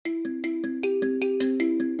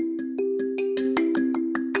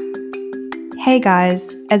Hey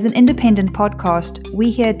guys, as an independent podcast,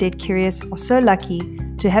 we here at Dead Curious are so lucky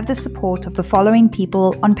to have the support of the following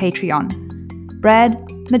people on Patreon: Brad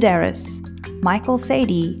Medeiros, Michael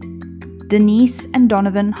Sadie, Denise and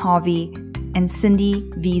Donovan Harvey, and Cindy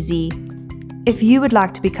VZ. If you would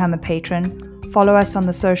like to become a patron, follow us on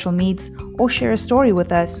the social medias, or share a story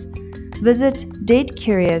with us, visit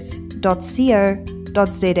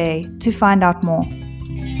deadcurious.co.za to find out more.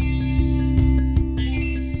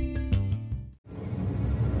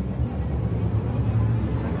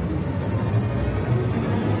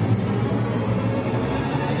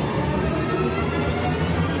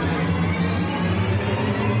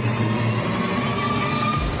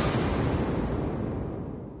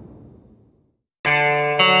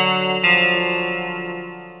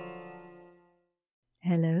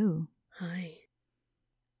 Hello. Hi.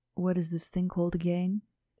 What is this thing called again?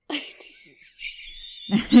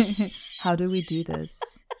 How do we do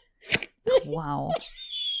this? Wow.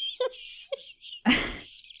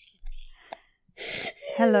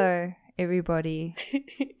 Hello, everybody.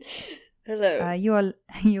 Hello.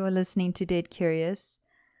 You are listening to Dead Curious,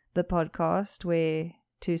 the podcast where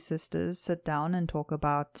two sisters sit down and talk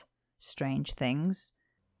about strange things.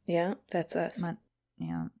 Yeah, that's us.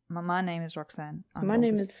 My name is Roxanne. I'm My the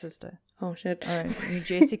name oldest is sister. Oh shit. Oh, you're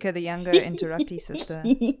Jessica, the younger interruptee sister.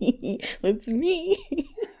 It's me.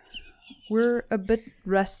 We're a bit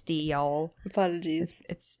rusty, y'all. Apologies.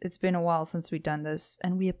 It's been a while since we've done this,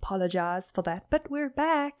 and we apologize for that. But we're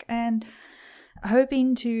back and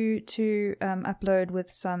hoping to upload with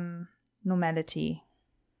some normality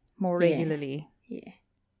more regularly. Yeah.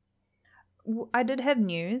 I did have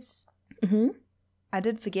news. Mm-hmm. I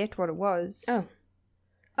did forget what it was.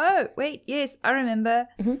 Oh, wait, yes, I remember.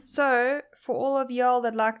 Mm-hmm. So, for all of y'all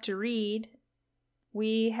that like to read,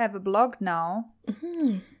 we have a blog now.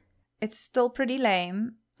 Mm-hmm. It's still pretty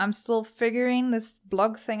lame. I'm still figuring this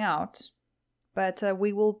blog thing out. But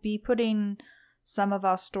we will be putting some of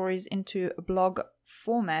our stories into a blog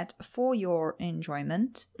format for your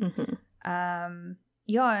enjoyment. Mm-hmm.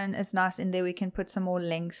 Yeah, and it's nice in there we can put some more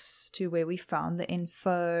links to where we found the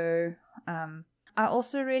info. I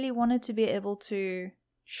also really wanted to be able to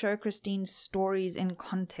show Christine's stories in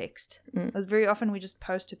context. Because very often we just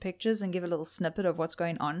post her pictures and give a little snippet of what's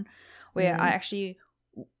going on, where I actually,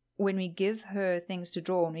 when we give her things to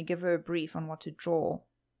draw and we give her a brief on what to draw,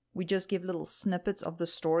 we just give little snippets of the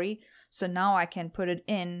story. So now I can put it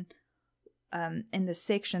in the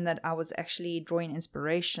section that I was actually drawing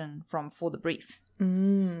inspiration from for the brief.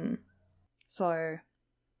 So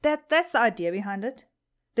that's the idea behind it.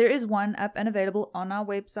 There is one up and available on our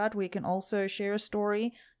website where you can also share a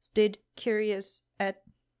story. It's Dead Curious at...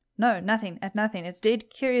 No, nothing. At nothing. It's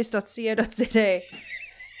deadcurious.co.za.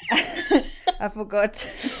 I forgot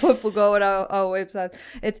what our website.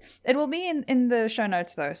 It will be in the show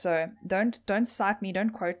notes though, so don't cite me,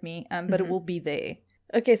 don't quote me, but it will be there.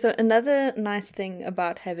 Okay, so another nice thing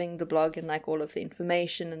about having the blog and like all of the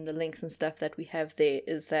information and the links and stuff that we have there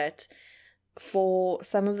is that for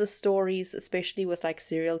some of the stories, especially with like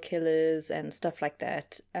serial killers and stuff like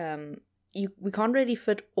that, we can't really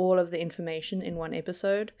fit all of the information in one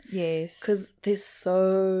episode. Yes. Because there's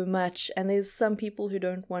so much, and there's some people who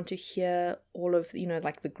don't want to hear all of,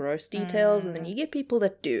 like the gross details, and then you get people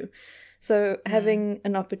that do. So having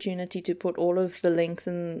an opportunity to put all of the links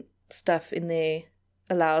and stuff in there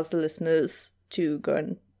allows the listeners to go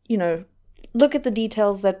and, look at the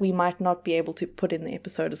details that we might not be able to put in the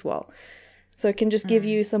episode as well. So it can just give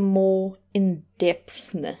you some more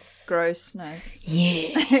in-depthness. Grossness.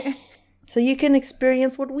 Yeah. So you can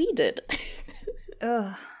experience what we did.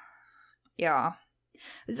 Yeah.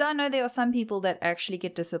 Because I know there are some people that actually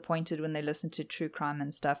get disappointed when they listen to true crime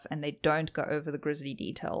and stuff and they don't go over the grisly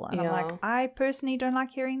detail. And I'm like, I personally don't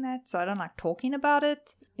like hearing that, so I don't like talking about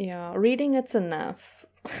it. Yeah, reading it's enough.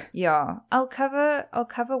 Yeah. I'll cover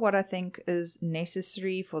what I think is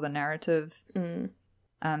necessary for the narrative.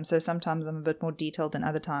 So sometimes I'm a bit more detailed than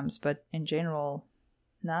other times, but in general,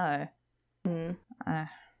 no.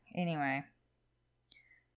 Anyway.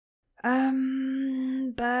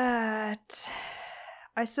 But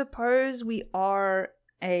I suppose we are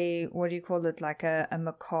like a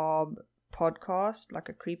macabre podcast, like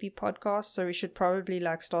a creepy podcast, so we should probably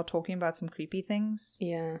like start talking about some creepy things.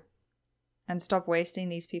 Yeah. And stop wasting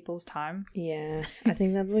these people's time. Yeah, I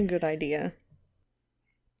think that's a good idea.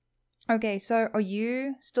 Okay, so are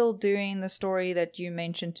you still doing the story that you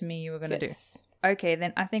mentioned to me you were going to do? Okay,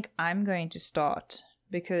 then I think I'm going to start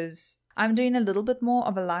because I'm doing a little bit more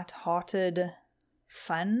of a light-hearted,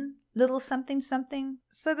 fun little something something.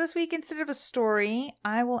 So this week, instead of a story,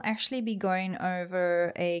 I will actually be going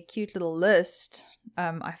over a cute little list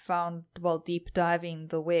I found while deep diving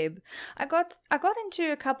the web. I got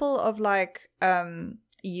into a couple of like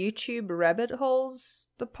YouTube rabbit holes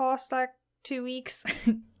the past like 2 weeks.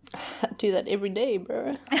 I do that every day,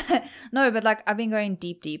 bro. No, but like I've been going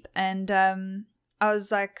deep, and I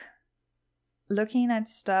was like looking at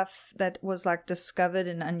stuff that was like discovered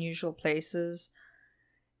in unusual places.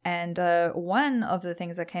 And one of the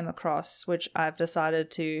things I came across, which I've decided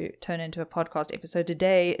to turn into a podcast episode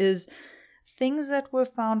today, is things that were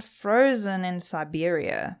found frozen in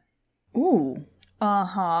Siberia. Ooh.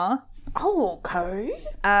 Uh-huh. Oh, okay.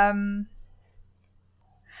 I'm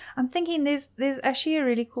thinking there's actually a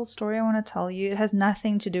really cool story I want to tell you. It has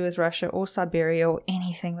nothing to do with Russia or Siberia or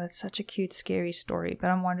anything, but it's such a cute, scary story. But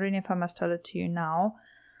I'm wondering if I must tell it to you now,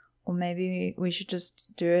 or maybe we should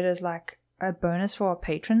just do it as like a bonus for our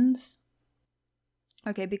patrons.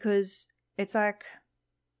 Okay, because it's like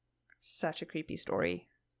such a creepy story.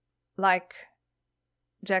 Like,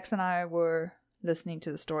 Jax and I were listening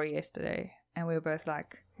to the story yesterday, and we were both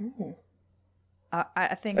like, ooh.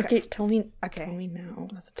 I think... Okay, tell me. Okay. Tell me now.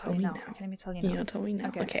 Tell me now. Okay, let me tell you now. Yeah, tell me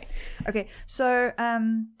now. Okay. So,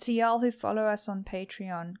 to y'all who follow us on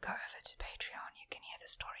Patreon, go over to Patreon. You can hear the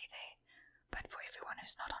story there. But for everyone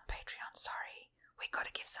who's not on Patreon, sorry. We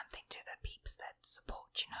gotta give something to the peeps that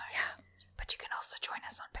support, you know. Yeah. But you can also join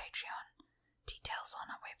us on Patreon. Details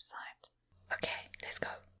on our website. Okay, let's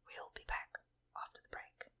go. We'll be back after the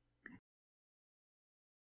break.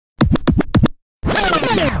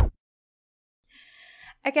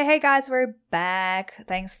 Okay, hey guys, we're back.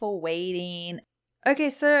 Thanks for waiting.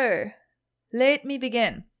 Okay, so let me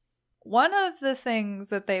begin. One of the things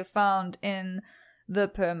that they found in the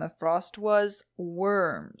permafrost was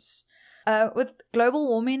worms. With global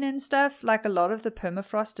warming and stuff, like a lot of the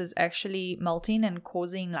permafrost is actually melting and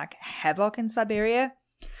causing like havoc in Siberia.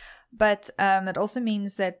 But it also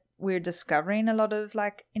means that we're discovering a lot of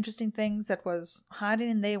like interesting things that was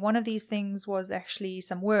hiding in there. One of these things was actually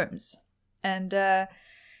some worms. And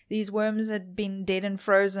these worms had been dead and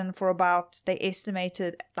frozen for about, they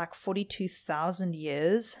estimated like 42,000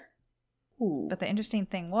 years. Ooh. But the interesting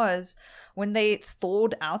thing was, when they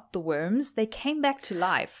thawed out the worms, they came back to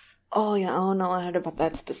life. Oh, yeah. Oh, no, I heard about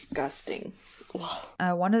that. That's disgusting.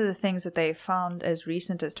 One of the things that they found as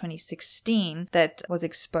recent as 2016 that was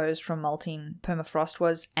exposed from melting permafrost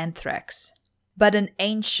was anthrax. But an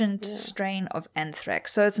ancient strain of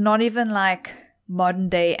anthrax. So it's not even like modern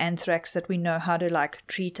day anthrax that we know how to like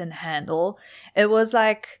treat and handle. It was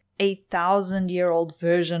like 1,000-year-old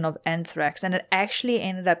version of anthrax, and it actually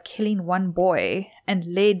ended up killing one boy and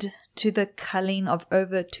led to the culling of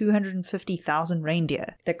over 250,000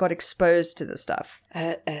 reindeer that got exposed to the stuff.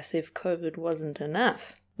 As if COVID wasn't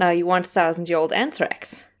enough. Now you want 1,000-year-old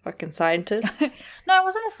anthrax. Fucking scientists. No, I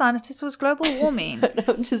wasn't a scientist. It was global warming. No,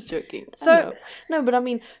 I'm just joking. So no, but I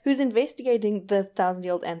mean, who's investigating the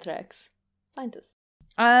 1,000-year-old anthrax? Scientists.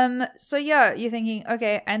 So yeah, you're thinking,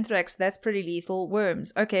 okay, anthrax, that's pretty lethal.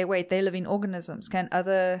 Worms. Okay, wait, they're living organisms. Can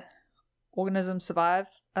other organisms survive?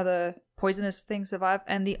 Other poisonous things survive?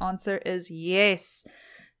 And the answer is yes.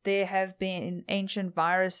 There have been ancient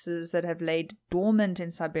viruses that have laid dormant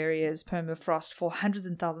in Siberia's permafrost for hundreds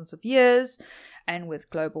and thousands of years. And with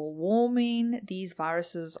global warming, these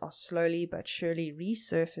viruses are slowly but surely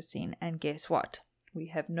resurfacing. And guess what? We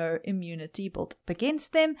have no immunity built up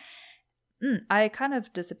against them. I kind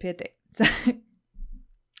of disappeared there.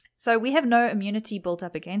 So we have no immunity built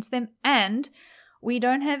up against them, and we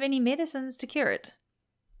don't have any medicines to cure it.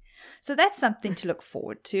 So that's something to look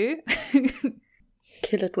forward to.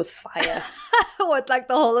 Kill it with fire. What, like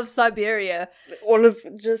the whole of Siberia?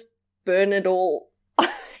 Just burn it all.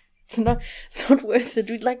 It's not worth it.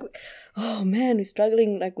 We'd like, oh man, we're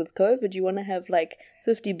struggling like with COVID. You want to have like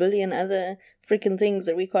 50 billion other freaking things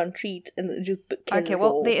that we can't treat, and just kill okay, it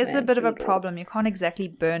well, all, there is a bit of a kill it all. problem. You can't exactly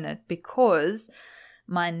burn it, because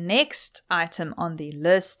my next item on the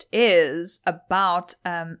list is about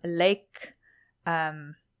Lake.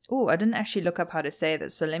 Oh, I didn't actually look up how to say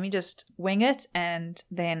this, so let me just wing it, and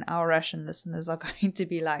then our Russian listeners are going to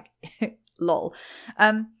be like, lol.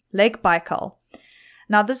 Lake Baikal.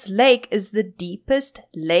 Now, this lake is the deepest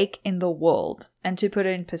lake in the world. And to put it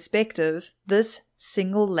in perspective, this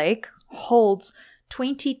single lake holds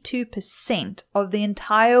 22% of the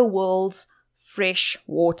entire world's fresh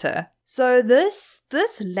water. So this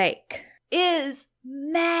lake is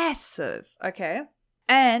massive, okay?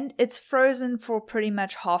 And it's frozen for pretty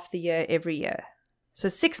much half the year every year. So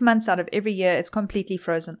 6 months out of every year, it's completely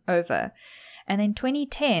frozen over. And in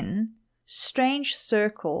 2010, strange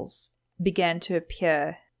circles began to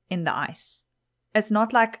appear in the ice. It's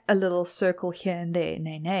not like a little circle here and there.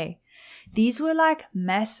 Nay. These were like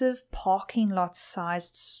massive parking lot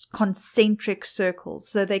sized concentric circles.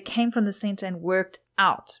 So they came from the center and worked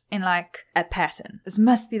out in like a pattern. This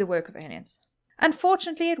must be the work of aliens.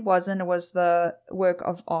 Unfortunately, it wasn't. It was the work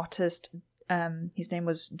of artist. His name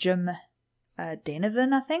was Jim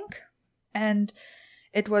Denovan, I think. And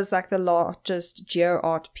it was like the largest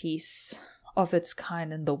geo-art piece of its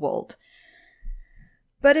kind in the world.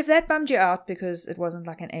 But if that bummed you out because it wasn't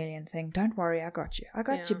like an alien thing, don't worry, I got you. I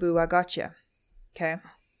got you, boo, I got you. Okay?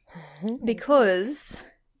 Because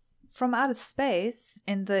from outer space,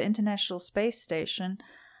 in the International Space Station,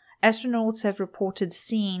 astronauts have reported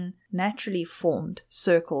seeing naturally formed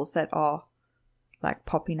circles that are like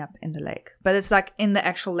popping up in the lake. But it's like in the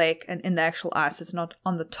actual lake and in the actual ice. It's not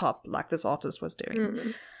on the top like this artist was doing.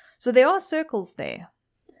 Mm. So there are circles there.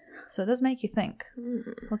 So it does make you think,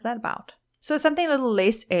 what's that about? So something a little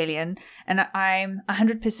less alien, and I'm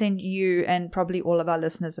 100% you and probably all of our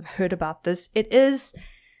listeners have heard about this. It is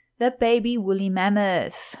the baby woolly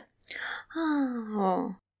mammoth.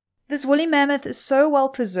 Oh. This woolly mammoth is so well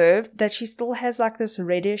preserved that she still has like this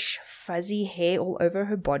reddish fuzzy hair all over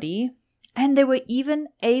her body. And they were even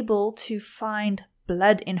able to find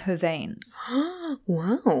blood in her veins.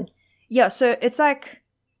 Wow. Yeah, so it's like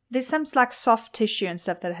there's some like soft tissue and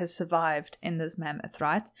stuff that has survived in this mammoth,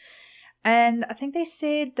 right? And I think they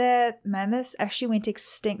said that mammoths actually went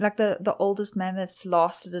extinct. Like the oldest mammoths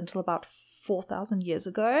lasted until about 4,000 years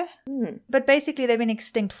ago. But basically they've been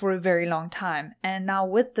extinct for a very long time. And now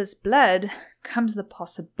with this blood comes the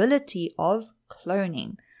possibility of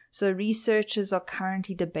cloning. So researchers are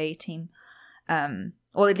currently debating,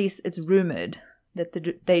 or at least it's rumored that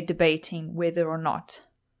they're debating whether or not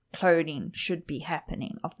cloning should be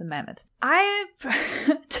happening of the mammoth.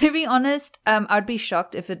 To be honest, I'd be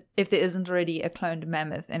shocked if there isn't already a cloned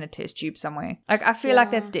mammoth in a test tube somewhere. Like, I feel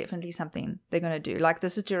like that's definitely something they're going to do. Like,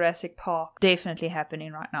 this is Jurassic Park definitely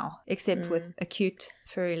happening right now, except with a cute,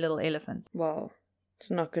 furry little elephant. Well,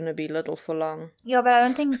 it's not going to be little for long. Yeah, but I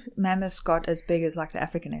don't think mammoths got as big as like the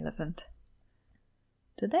African elephant.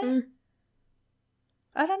 Did they?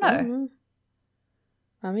 I don't know.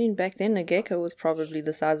 I mean, back then a gecko was probably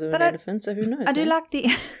the size of an elephant, so who knows? I do like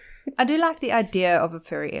the idea of a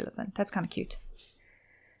furry elephant. That's kind of cute.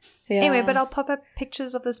 Yeah. Anyway, but I'll pop up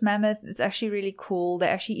pictures of this mammoth. It's actually really cool. They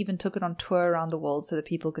actually even took it on tour around the world so that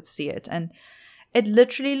people could see it. And it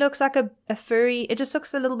literally looks like a furry... It just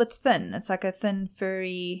looks a little bit thin. It's like a thin,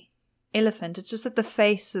 furry elephant. It's just that the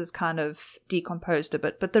face is kind of decomposed a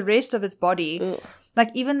bit. But the rest of its body... Ugh.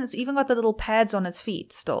 Like, it's even got the little pads on its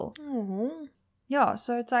feet still. Mm-hmm. Yeah,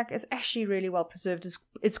 so it's like, it's actually really well preserved.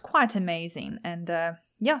 It's quite amazing. And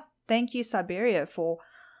thank you, Siberia, for,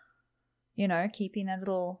 keeping that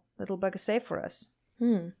little bugger safe for us.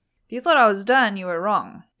 If you thought I was done, you were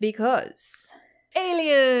wrong. Because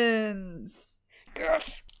aliens!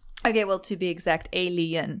 Okay, well, to be exact,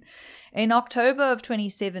 alien. In October of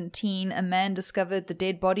 2017, a man discovered the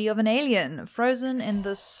dead body of an alien frozen in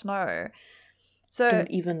the snow. So,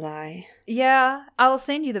 don't even lie. Yeah, I'll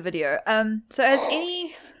send you the video. So as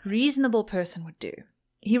any reasonable person would do,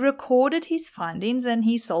 he recorded his findings and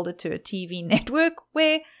he sold it to a TV network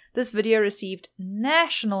where this video received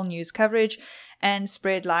national news coverage and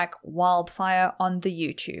spread like wildfire on the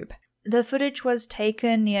YouTube. The footage was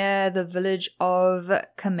taken near the village of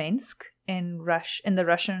Kamensk in the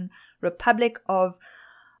Russian Republic of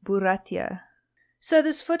Buryatia. So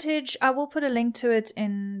this footage, I will put a link to it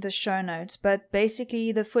in the show notes, but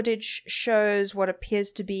basically the footage shows what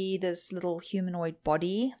appears to be this little humanoid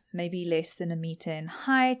body, maybe less than a meter in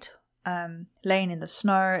height, laying in the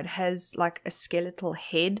snow. It has like a skeletal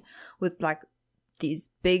head with like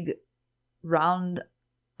these big round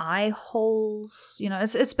eye holes.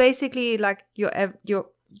 It's basically like your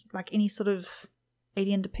like any sort of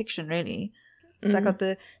alien depiction, really. It's like got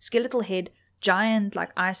the skeletal head, giant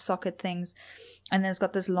like eye socket things, and then it's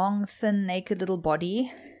got this long, thin, naked little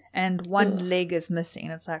body, and one leg is missing.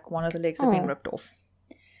 It's like one of the legs have been ripped off.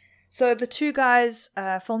 So the two guys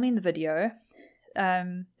filming the video,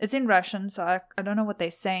 it's in Russian, so I don't know what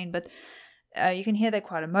they're saying, but you can hear they're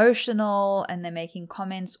quite emotional, and they're making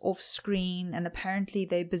comments off screen, and apparently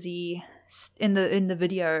they're busy in the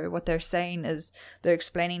video. What they're saying is they're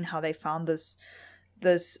explaining how they found this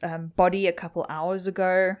body a couple hours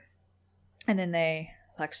ago. And then they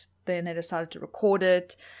decided to record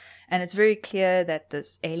it, and it's very clear that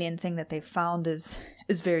this alien thing that they found is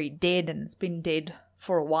very dead, and it's been dead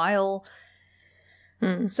for a while.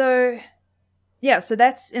 So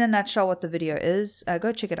that's in a nutshell what the video is.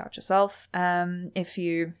 Go check it out yourself. If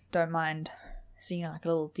you don't mind seeing like a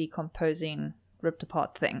little decomposing ripped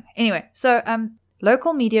apart thing. Anyway, so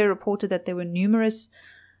local media reported that there were numerous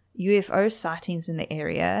UFO sightings in the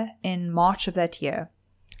area in March of that year.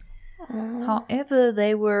 However,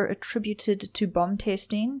 they were attributed to bomb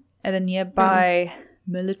testing at a nearby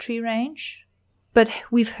military range. But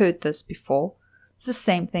we've heard this before. It's the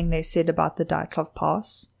same thing they said about the Dyatlov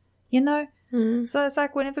Pass, you know? So it's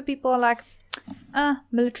like whenever people are like,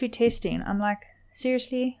 military testing, I'm like,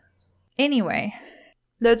 seriously? Anyway,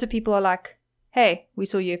 loads of people are like, hey, we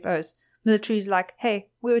saw UFOs. Military's like, hey,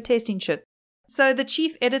 we were testing shit. So the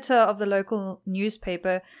chief editor of the local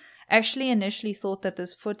newspaper actually initially thought that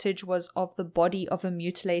this footage was of the body of a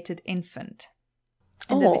mutilated infant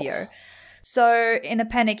in the video. So in a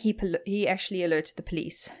panic, he actually alerted the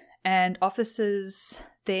police. And officers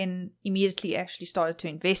then immediately actually started to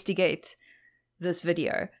investigate this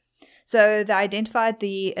video. So they identified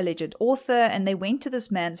the alleged author, and they went to this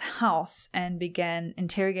man's house and began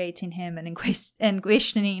interrogating him and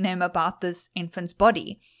questioning him about this infant's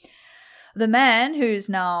body. The man, who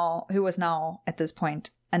was now at this point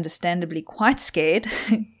understandably quite scared,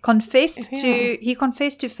 confessed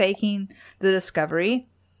to faking the discovery,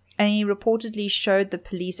 and he reportedly showed the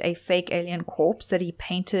police a fake alien corpse that he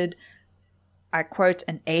painted, I quote,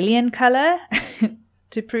 an alien color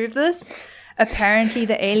to prove this. Apparently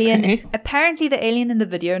the alien in the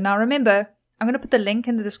video. Now remember, I'm going to put the link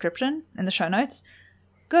in the description, in the show notes.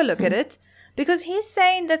 Go look at it. Because he's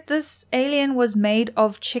saying that this alien was made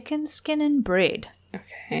of chicken skin and bread.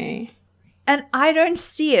 Okay. And I don't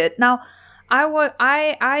see it. Now,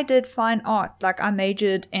 I did fine art. Like, I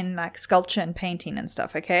majored in, like, sculpture and painting and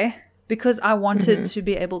stuff, okay? Because I wanted to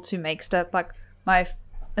be able to make stuff. Like,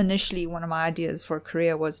 initially, one of my ideas for a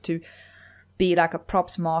career was to be like a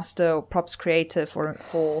props master or props creator for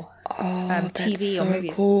TV or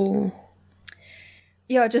movies. Cool.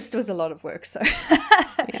 Yeah, it just was a lot of work. So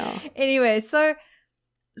yeah. Anyway, so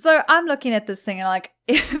I'm looking at this thing and like,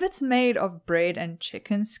 if it's made of bread and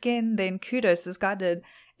chicken skin, then kudos. This guy did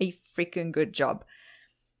a freaking good job.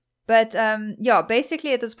 But yeah,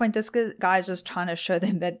 basically at this point, this guy is just trying to show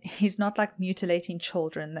them that he's not like mutilating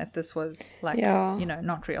children. That this was like,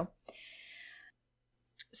 not real.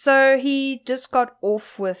 So he just got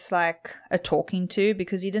off with like a talking to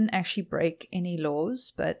because he didn't actually break any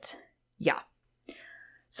laws, but yeah.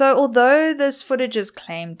 So although this footage is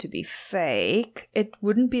claimed to be fake, it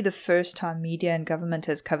wouldn't be the first time media and government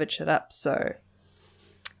has covered shit up, so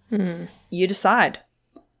you decide.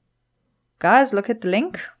 Guys, look at the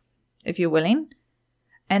link if you're willing,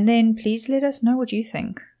 and then please let us know what you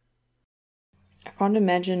think. I can't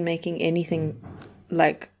imagine making anything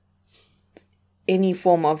like any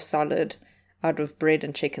form of solid out of bread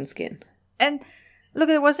and chicken skin. And look,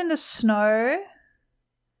 it was in the snow.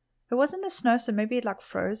 It was in the snow, so maybe it like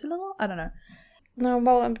froze a little. I don't know. No,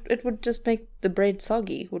 well, it would just make the bread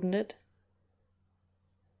soggy, wouldn't it?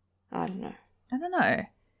 I don't know.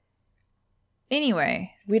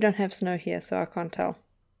 Anyway. We don't have snow here, so I can't tell.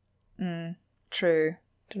 True.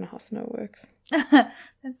 Don't know how snow works.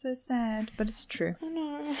 That's so sad, but it's true. I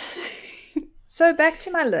know. So back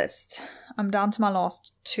to my list. I'm down to my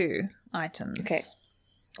last 2 items. Okay.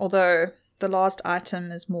 Although the last item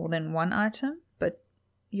is more than one item, but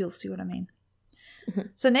you'll see what I mean.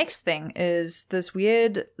 So next thing is this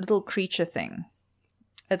weird little creature thing.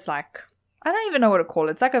 It's like, I don't even know what to call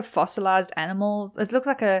it. It's like a fossilized animal. It looks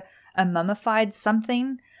like a mummified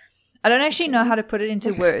something. I don't actually know how to put it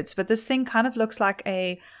into words, but this thing kind of looks like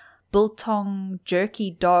a biltong jerky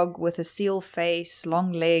dog with a seal face,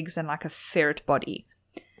 long legs, and like a ferret body.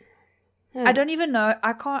 I don't even know.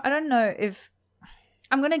 I don't know if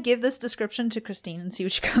I'm going to give this description to Christine and see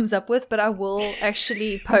what she comes up with, but I will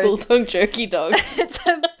actually post. Biltong jerky dog. It's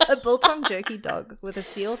a biltong jerky dog with a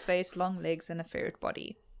seal face, long legs, and a ferret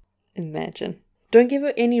body. Imagine. Don't give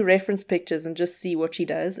her any reference pictures and just see what she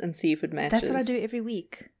does and see if it matches. That's what I do every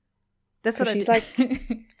week. That's what I do. She's like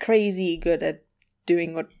crazy good at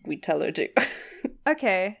doing what we tell her to.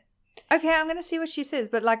 Okay, I'm gonna see what she says.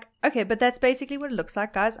 But like, okay, but that's basically what it looks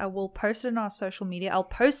like, guys. I will post it on our social media. I'll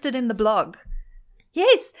post it in the blog.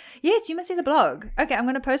 Yes, you must see the blog. Okay, I'm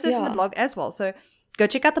gonna post this in the blog as well. So go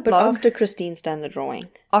check out the blog. But after Christine's done the drawing.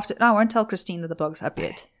 No, I won't tell Christine that the blog's up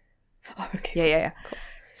yet. Oh, okay. Yeah. Cool.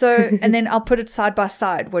 So, and then I'll put it side by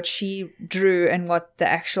side, what she drew and what the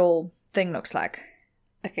actual thing looks like.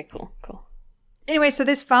 Okay, cool. Anyway, so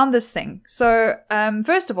they found this thing. So,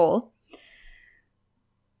 first of all,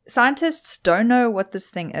 scientists don't know what this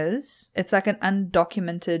thing is. It's like an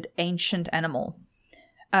undocumented ancient animal.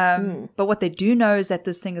 But what they do know is that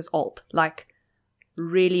this thing is old. Like,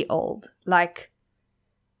 really old. Like,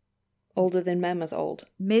 older than mammoth old.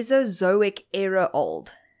 Mesozoic era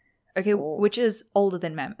old. Okay, Oh. which is older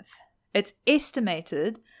than mammoth. It's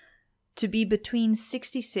estimated to be between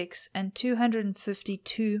 66 and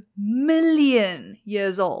 252 million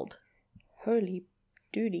years old. Holy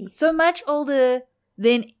duty. So much older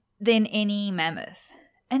than any mammoth.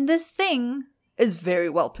 And this thing is very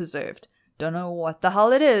well preserved. Don't know what the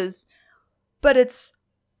hell it is, but it's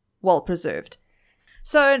well preserved.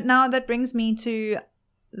 So now that brings me to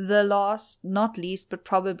the last, not least, but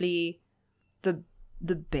probably the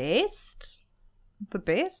best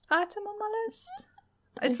item on my list.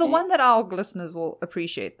 It's the Okay. one that our listeners will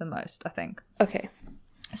appreciate the most, I think. Okay.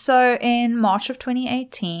 So in March of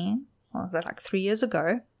 2018, well, was that like 3 years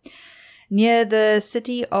ago, near the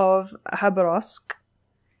city of Khabarovsk,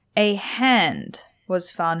 a hand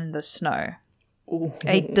was found in the snow. Ooh.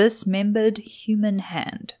 A dismembered human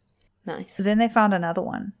hand. Nice. Then they found another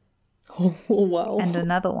one, Oh, wow. and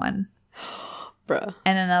another one, Bruh.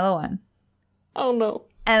 and another one, Oh, no.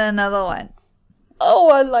 and another one. Oh,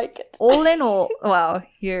 I like it. All in all, wow,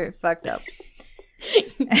 you're fucked up.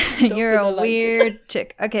 You're a weird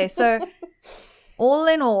chick. Okay, so all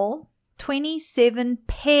in all, 27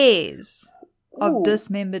 pairs of Ooh.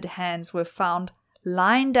 dismembered hands were found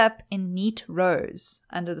lined up in neat rows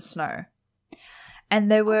under the snow.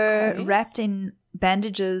 And they were Okay. wrapped in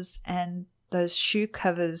bandages and those shoe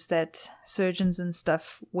covers that surgeons and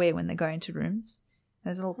stuff wear when they go into rooms.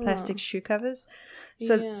 Those little plastic shoe covers.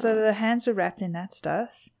 So Yeah. the hands were wrapped in that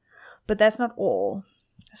stuff. But that's not all.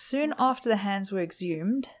 Soon after the hands were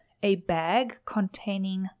exhumed, a bag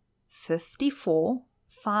containing 54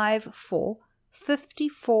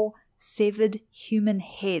 severed human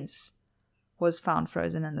heads was found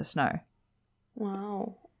frozen in the snow.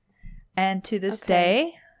 Wow. And to this Okay.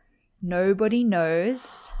 day, nobody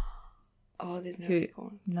knows, Oh, there's no Who?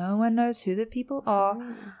 record. no one knows who the people are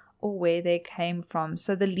or where they came from.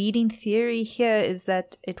 So the leading theory here is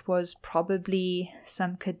that it was probably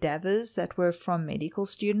some cadavers that were from medical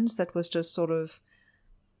students that was just sort of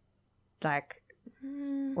like,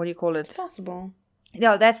 what do you call it? Possible.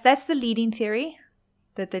 Yeah, that's the leading theory,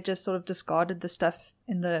 that they just sort of discarded the stuff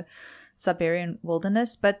in the Siberian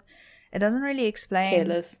wilderness, but it doesn't really explain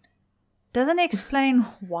Careless.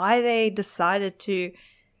 why they decided to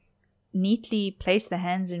neatly place the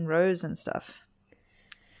hands in rows and stuff.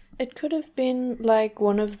 It could have been like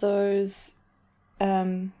one of those,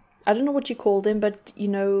 I don't know what you call them, but you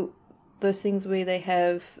know, those things where they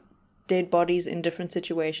have dead bodies in different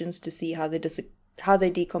situations to see how they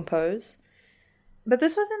decompose. But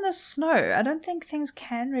this was in the snow. I don't think things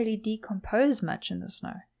can really decompose much in the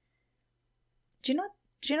snow. Do you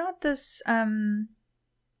know what this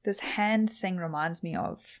hand thing reminds me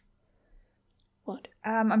of? What?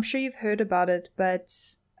 I'm sure you've heard about it, but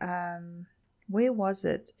where was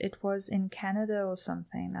it? It was in Canada or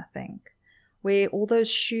something, I think. Where all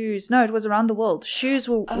those shoes, no, it was around the world. Shoes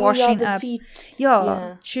were washing the up. feet. Yeah,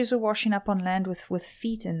 Yeah. shoes were washing up on land with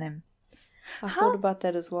feet in them. I thought about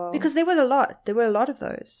that as well. Because there was a lot. There were a lot of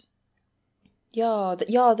those. yeah,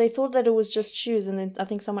 they thought that it was just shoes, and then I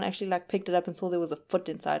think someone actually like picked it up and saw there was a foot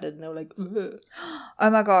inside it, and they were like, ugh. Oh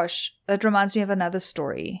my gosh, that reminds me of another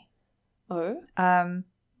story. Oh,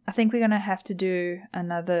 I think we're gonna have to do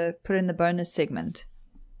another, put in the bonus segment.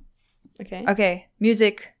 okay. Okay,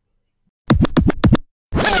 music.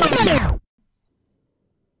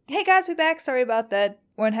 Hey guys, we're back. Sorry about that.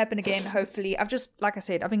 Won't happen again, hopefully. Like I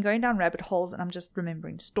said, I've been going down rabbit holes and I'm just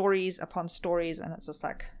remembering stories upon stories, and it's just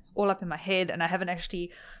like all up in my head, and I haven't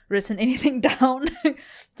actually written anything down.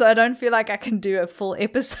 So I don't feel like I can do a full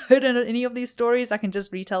episode on any of these stories. I can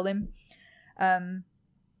just retell them.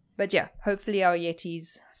 But yeah, hopefully our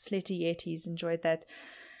slutty Yetis enjoyed that.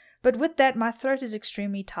 But with that, my throat is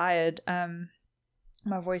extremely tired.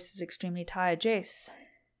 My voice is extremely tired. Jess,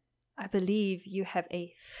 I believe you have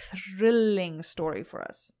a thrilling story for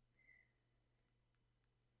us.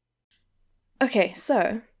 Okay,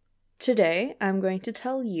 so today I'm going to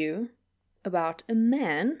tell you about a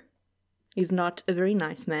man. He's not a very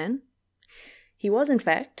nice man. He was, in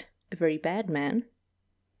fact, a very bad man.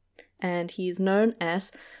 And he is known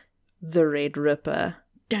as the Red Ripper.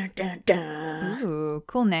 Dun, dun, dun. Ooh,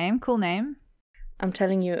 cool name, cool name. I'm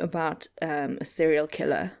telling you about a serial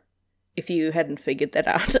killer, if you hadn't figured that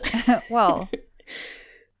out. Well,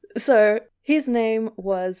 So, his name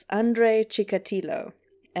was Andrei Chikatilo,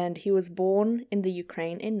 and he was born in the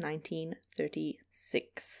Ukraine in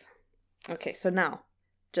 1936. Okay, so now,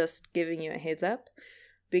 just giving you a heads up,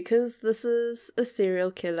 because this is a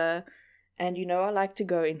serial killer, and you know I like to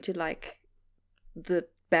go into, like, the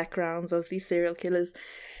backgrounds of these serial killers,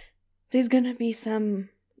 there's gonna be some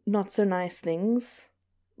not so nice things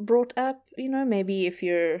brought up, you know, maybe if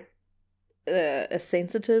you're a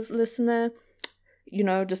sensitive listener,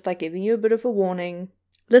 just like giving you a bit of a warning,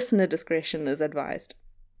 listener discretion is advised.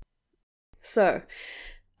 So,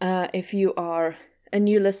 if you are a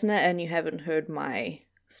new listener and you haven't heard my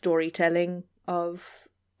storytelling of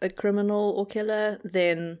a criminal or killer,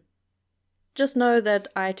 then just know that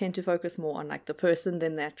I tend to focus more on like the person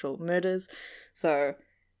than the actual murders. So,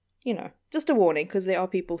 just a warning, because there are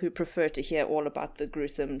people who prefer to hear all about the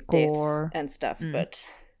gruesome deaths and stuff, but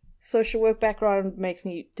social work background makes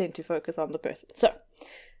me tend to focus on the person. So,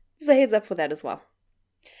 there's a heads up for that as well.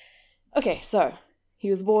 Okay, so he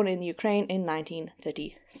was born in Ukraine in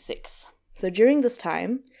 1936. So during this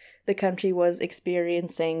time, the country was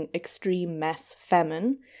experiencing extreme mass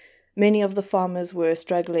famine. Many of the farmers were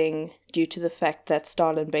struggling due to the fact that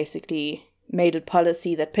Stalin basically made it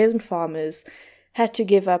policy that peasant farmers had to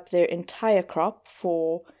give up their entire crop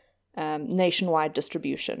for nationwide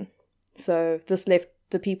distribution. So this left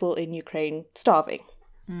the people in Ukraine starving.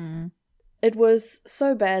 It was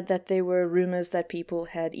so bad that there were rumors that people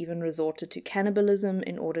had even resorted to cannibalism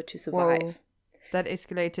in order to survive. Whoa. That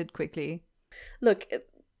escalated quickly. Look,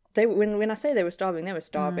 when I say they were starving, they were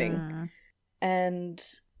starving. And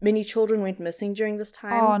many children went missing during this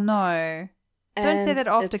time. Oh, no. Don't say that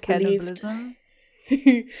after cannibalism.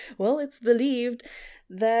 Well, it's believed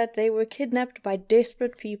that they were kidnapped by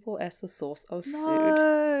desperate people as a source of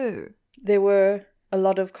food. There were a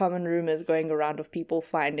lot of common rumors going around of people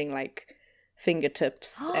finding like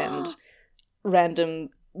fingertips and random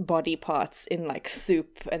body parts in like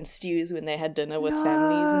soup and stews when they had dinner with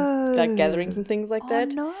families and like gatherings and things like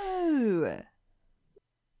that. No.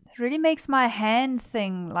 It really makes my hand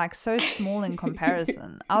thing like so small in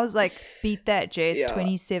comparison. I was like, beat that, Jess. Yeah.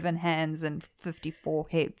 27 hands and 54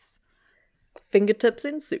 heads. Fingertips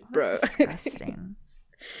in soup, bro. That's disgusting.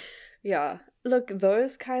 Yeah. Look,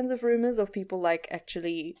 those kinds of rumors of people like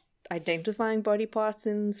actually identifying body parts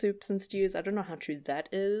in soups and stews, I don't know how true that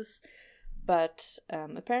is. But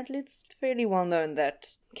apparently it's fairly well known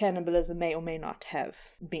that cannibalism may or may not have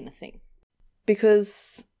been a thing.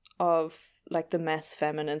 Because of like the mass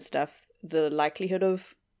famine and stuff, the likelihood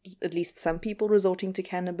of at least some people resorting to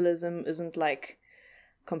cannibalism isn't like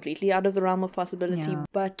completely out of the realm of possibility. Yeah.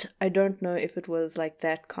 But I don't know if it was like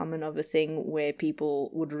that common of a thing where people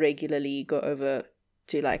would regularly go over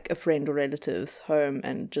to like a friend or relative's home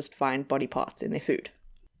and just find body parts in their food.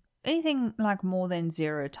 Anything like more than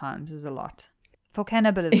 0 times is a lot. For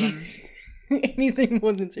cannibalism. Anything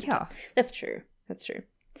more than 0 times. That's true.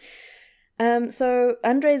 So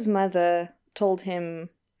Andrei's mother told him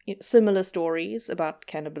similar stories about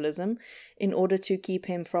cannibalism in order to keep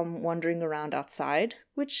him from wandering around outside,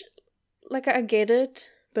 which, like, I get it,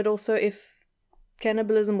 but also if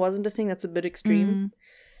cannibalism wasn't a thing, that's a bit extreme.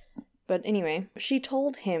 But anyway, she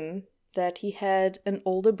told him that he had an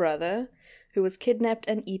older brother who was kidnapped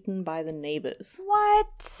and eaten by the neighbors.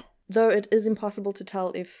 What? Though it is impossible to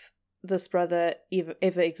tell if this brother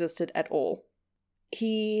ever existed at all.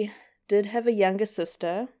 He did have a younger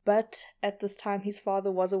sister, but at this time his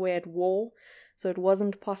father was away at war, so it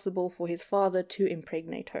wasn't possible for his father to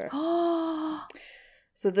impregnate her.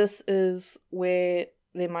 So this is where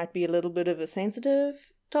there might be a little bit of a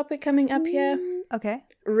sensitive topic coming up here. Okay.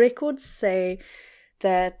 Records say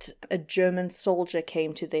that a German soldier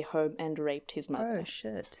came to their home and raped his mother. Oh,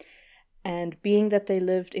 shit. And being that they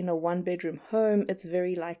lived in a 1-bedroom home, it's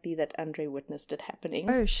very likely that Andrei witnessed it happening.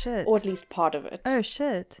 Oh, shit. Or at least part of it. Oh,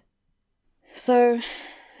 shit. So,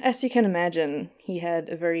 as you can imagine, he had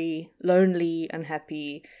a very lonely,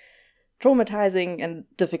 unhappy, traumatizing, and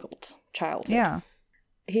difficult childhood. Yeah.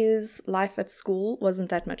 His life at school wasn't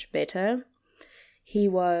that much better. He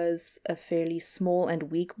was a fairly small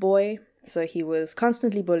and weak boy, so he was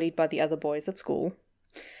constantly bullied by the other boys at school.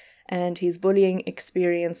 And his bullying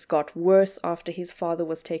experience got worse after his father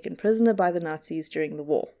was taken prisoner by the Nazis during the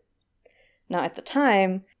war. Now, at the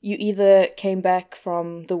time, you either came back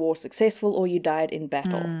from the war successful or you died in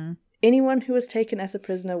battle. Anyone who was taken as a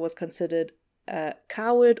prisoner was considered a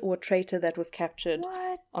coward or a traitor that was captured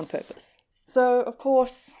on purpose. So, of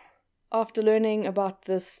course, after learning about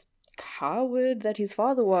this coward that his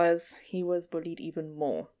father was, he was bullied even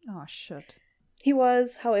more. Oh, shit. He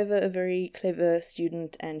was, however, a very clever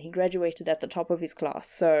student and he graduated at the top of his class.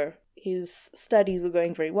 So his studies were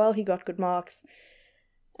going very well. He got good marks.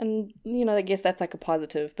 And, I guess that's like a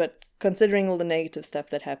positive. But considering all the negative stuff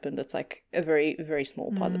that happened, it's like a very, very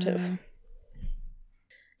small positive.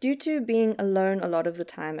 Due to being alone a lot of the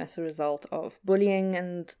time as a result of bullying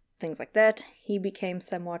and things like that, he became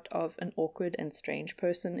somewhat of an awkward and strange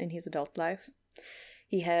person in his adult life.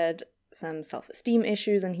 He had some self-esteem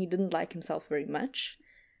issues and he didn't like himself very much.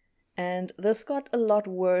 And this got a lot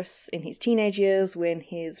worse in his teenage years when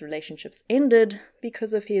his relationships ended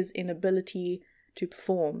because of his inability to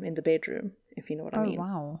perform in the bedroom, if you know what I mean. Oh,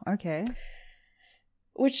 wow. Okay.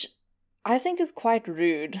 Which I think is quite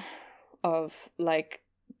rude of, like,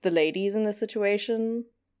 the ladies in this situation.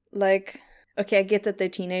 Like, okay, I get that they're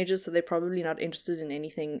teenagers, so they're probably not interested in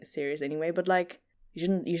anything serious anyway, but, like,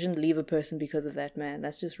 you shouldn't leave a person because of that, man.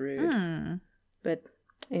 That's just rude. But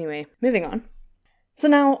anyway, moving on. So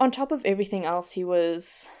now, on top of everything else he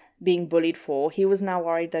was being bullied for, he was now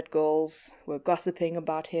worried that girls were gossiping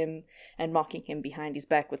about him and mocking him behind his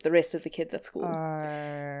back with the rest of the kids at school.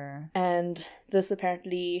 And this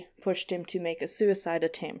apparently pushed him to make a suicide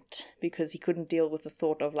attempt because he couldn't deal with the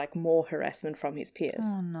thought of, like, more harassment from his peers.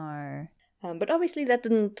 Oh, no. But obviously that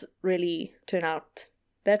didn't really turn out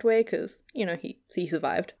that way because, you know, he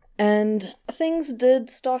survived. And things did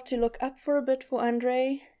start to look up for a bit for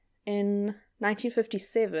Andrei in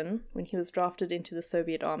 1957, when he was drafted into the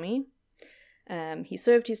Soviet army. He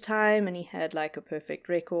served his time and he had, like, a perfect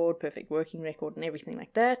working record and everything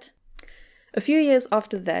like that. A few years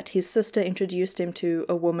after that, his sister introduced him to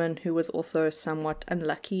a woman who was also somewhat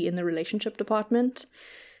unlucky in the relationship department.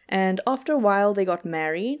 And after a while, they got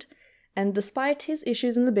married. And despite his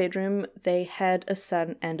issues in the bedroom, they had a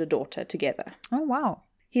son and a daughter together. Oh, wow.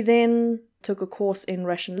 He then took a course in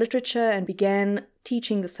Russian literature and began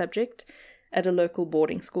teaching the subject at a local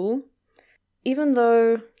boarding school. Even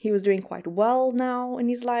though he was doing quite well now in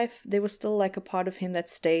his life, there was still, like, a part of him that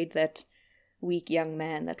stayed that weak young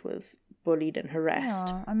man that was bullied and harassed.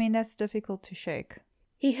 Yeah, I mean, that's difficult to shake.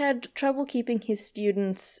 He had trouble keeping his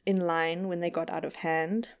students in line when they got out of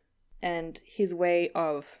hand, and his way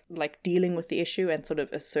of, like, dealing with the issue and sort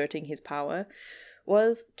of asserting his power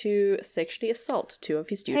was to sexually assault 2 of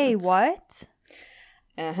his students. Hey, what?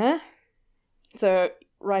 So,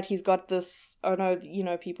 right, he's got this, oh no, you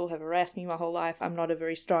know, people have harassed me my whole life, I'm not a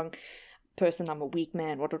very strong person, I'm a weak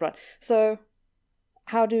man, what. So,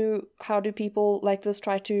 how do people like this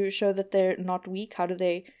try to show that they're not weak? How do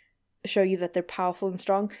they show you that they're powerful and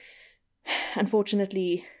strong?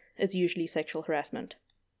 Unfortunately, it's usually sexual harassment.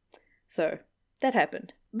 So, that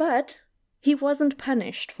happened. But he wasn't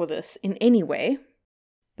punished for this in any way.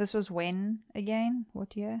 This was when again?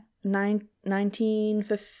 What year?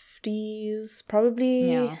 1950s,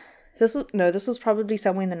 probably. Yeah. This was probably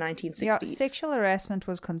somewhere in the 1960s. Yeah, sexual harassment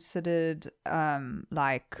was considered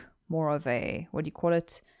like more of a, what do you call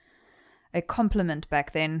it? A compliment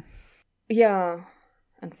back then. Yeah,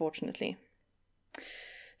 unfortunately.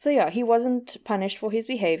 So yeah, he wasn't punished for his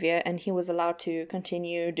behavior and he was allowed to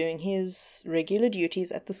continue doing his regular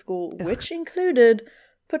duties at the school, which included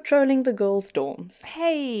patrolling the girls' dorms.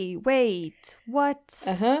 Hey, wait, what?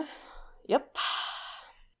 Yep.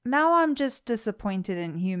 Now I'm just disappointed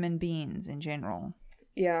in human beings in general.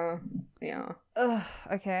 Yeah. Ugh,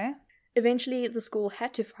 okay. Eventually, the school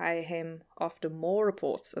had to fire him after more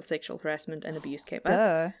reports of sexual harassment and abuse came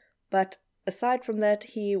up. But aside from that,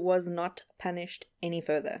 he was not punished any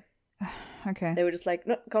further. Okay. They were just like,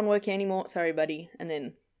 no, can't work here anymore. Sorry, buddy. And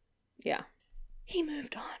then, yeah. He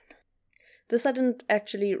moved on. This I didn't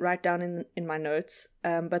actually write down in my notes,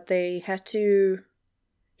 but he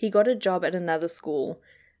got a job at another school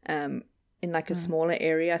in like a smaller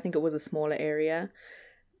area. I think it was a smaller area.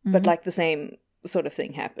 Mm-hmm. But like the same sort of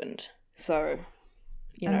thing happened. So,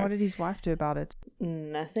 you know. What did his wife do about it?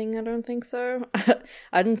 Nothing, I don't think so.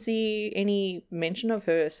 I didn't see any mention of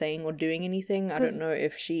her saying or doing anything. I don't know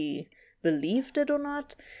if she believed it or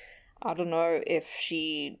not. I don't know if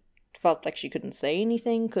she felt like she couldn't say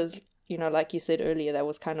anything because, you know, like you said earlier, that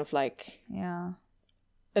was kind of like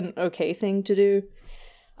an okay thing to do.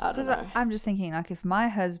 I don't know. I'm just thinking, like, if my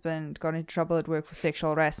husband got into trouble at work for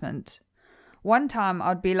sexual harassment, one time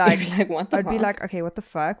I'd be like, be like, okay, what the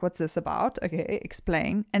fuck? What's this about? Okay,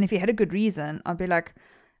 explain. And if he had a good reason, I'd be like,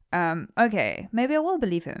 okay, maybe I will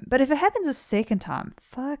believe him. But if it happens a second time,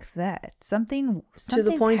 fuck that. Something to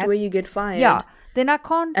the point where you get fired. Yeah, then I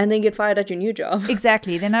can't. And then get fired at your new job.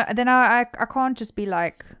 Exactly. Then I can't just be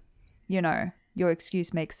like, you know, your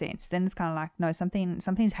excuse makes sense. Then it's kind of like, no,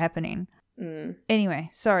 something's happening. Anyway,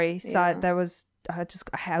 sorry. So that was.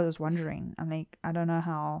 I was wondering. I'm like, I don't know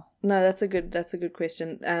how. No, that's a good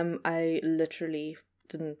question. I literally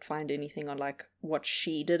didn't find anything on like what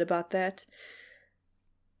she did about that.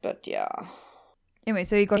 But yeah. Anyway,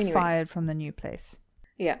 so he got fired from the new place.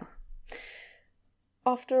 Yeah.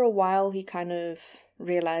 After a while, he kind of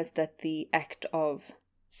realized that the act of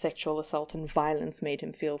sexual assault and violence made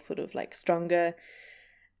him feel sort of like stronger.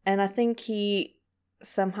 And I think he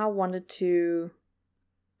somehow wanted to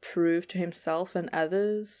prove to himself and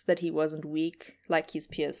others that he wasn't weak like his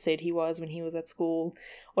peers said he was when he was at school,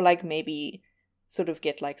 or like maybe sort of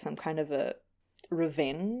get like some kind of a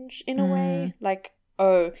revenge in a way, like,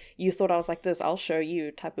 oh, you thought I was like this, I'll show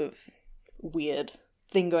you type of weird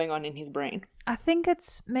thing going on in his brain. I think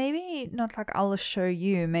it's maybe not like I'll show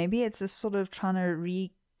you, maybe it's just sort of trying to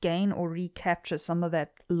regain or recapture some of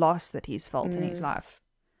that loss that he's felt in his life.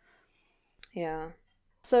 Yeah.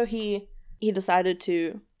 So he decided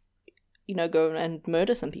to, you know, go and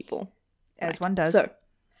murder some people. As one does. So,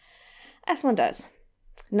 as one does.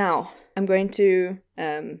 Now, I'm going to,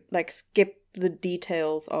 like, skip the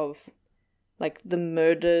details of, like, the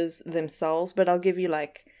murders themselves, but I'll give you,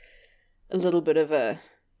 like, a little bit of an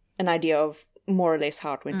idea of more or less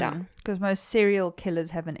how it went down. Because most serial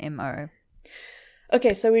killers have an MO.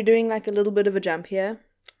 Okay, so we're doing, like, a little bit of a jump here.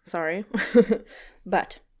 Sorry.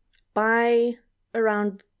 But by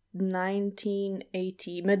around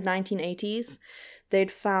mid-1980s,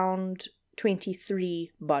 they'd found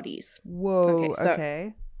 23 bodies. Whoa,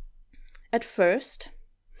 okay. At first,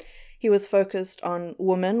 he was focused on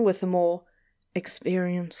women with a more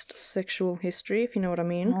experienced sexual history, if you know what I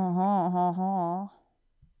mean.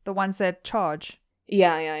 The ones that charge.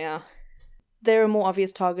 Yeah. They're a more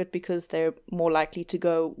obvious target because they're more likely to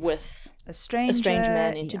go with a strange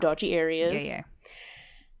man into dodgy areas. Yeah.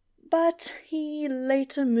 But he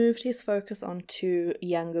later moved his focus onto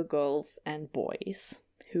younger girls and boys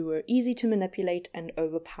who were easy to manipulate and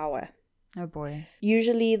overpower. Oh boy.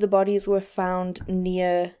 Usually the bodies were found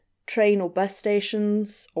near train or bus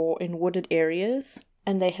stations or in wooded areas,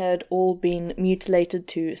 and they had all been mutilated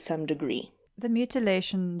to some degree. The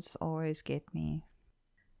mutilations always get me.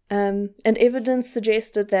 And evidence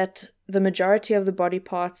suggested that the majority of the body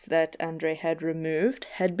parts that Andre had removed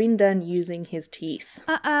had been done using his teeth.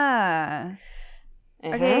 Okay,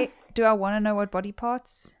 do I want to know what body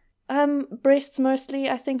parts? Breasts mostly,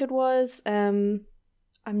 I think it was. I'm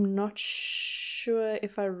not sure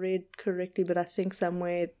if I read correctly, but I think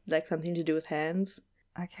somewhere like something to do with hands.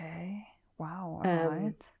 Okay. Wow,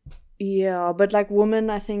 alright. Yeah, but like women,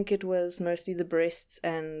 I think it was mostly the breasts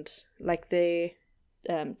and like their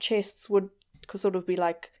chests would sort of be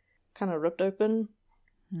like kind of ripped open,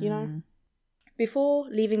 you know? Before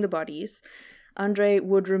leaving the bodies, Andre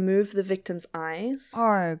would remove the victim's eyes.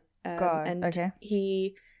 Oh, God. And okay.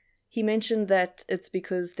 He mentioned that it's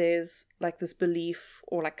because there's like this belief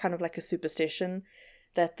or like kind of like a superstition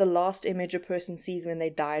that the last image a person sees when they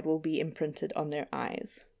died will be imprinted on their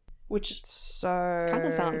eyes. Which so kind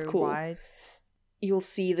of sounds cool. Why? You'll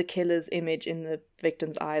see the killer's image in the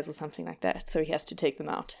victim's eyes or something like that, so he has to take them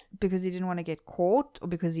out. Because he didn't want to get caught, or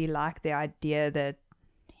because he liked the idea that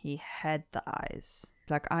he had the eyes?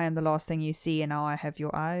 Like, I am the last thing you see and now I have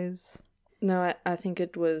your eyes? No, I think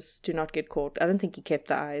it was to not get caught. I don't think he kept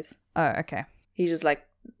the eyes. Oh, okay. He just, like,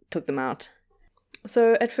 took them out.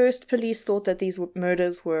 So, at first, police thought that these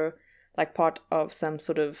murders were, like, part of some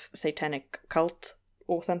sort of satanic cult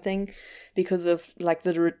or something because of, like,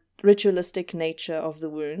 the ritualistic nature of the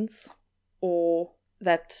wounds, or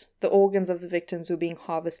that the organs of the victims were being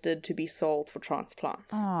harvested to be sold for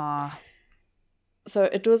transplants. Ah. So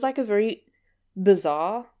it was like a very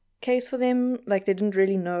bizarre case for them. Like they didn't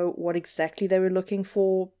really know what exactly they were looking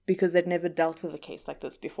for because they'd never dealt with a case like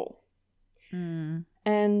this before.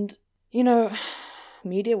 And, you know,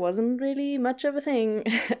 media wasn't really much of a thing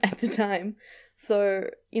at the time. So,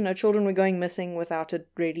 you know, children were going missing without it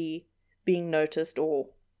really being noticed or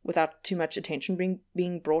without too much attention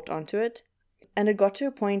being brought onto it. And it got to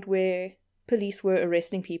a point where police were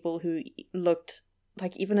arresting people who looked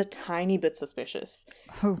like even a tiny bit suspicious.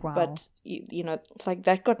 Oh, wow. But, you know, like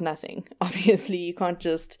that got nothing. Obviously, you can't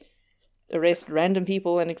just arrest random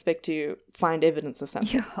people and expect to find evidence of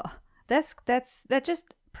something. Yeah. That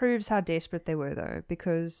just proves how desperate they were, though,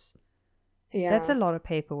 because that's a lot of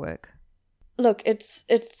paperwork. Look, it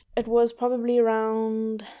was probably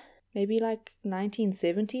around maybe like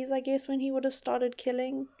 1970s, I guess, when he would have started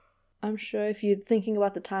killing. I'm sure if you're thinking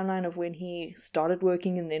about the timeline of when he started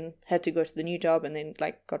working and then had to go to the new job and then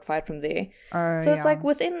like got fired from there. So it's like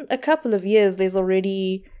within a couple of years, there's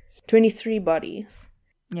already 23 bodies.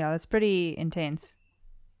 Yeah, that's pretty intense.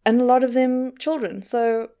 And a lot of them children.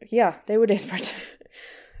 So yeah, they were desperate.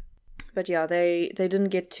 But yeah, they didn't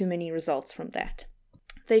get too many results from that.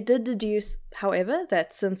 They did deduce, however,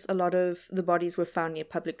 that since a lot of the bodies were found near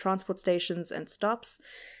public transport stations and stops,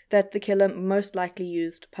 that the killer most likely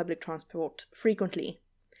used public transport frequently.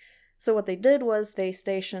 So what they did was they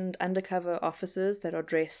stationed undercover officers that are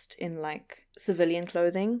dressed in like civilian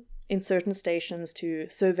clothing in certain stations to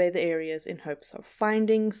survey the areas in hopes of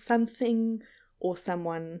finding something or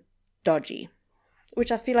someone dodgy.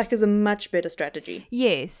 which I feel like is a much better strategy.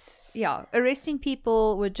 Yes. Yeah. Arresting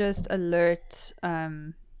people would just alert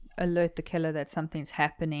the killer that something's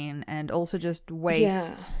happening, and also just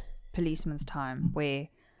waste policemen's time where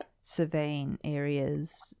surveying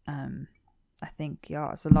areas. I think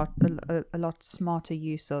it's a lot smarter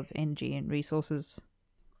use of energy and resources.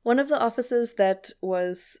 One of the officers that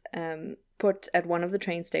was put at one of the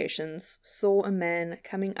train stations saw a man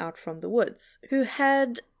coming out from the woods who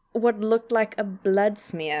had what looked like a blood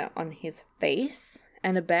smear on his face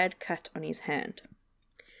and a bad cut on his hand.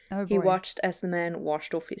 Oh, he watched as the man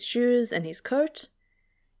washed off his shoes and his coat,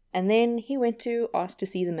 and then he went to ask to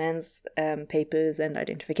see the man's papers and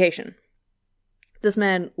identification. This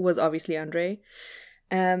man was obviously Andre,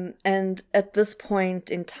 and at this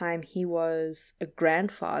point in time he was a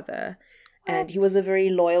grandfather, and he was a very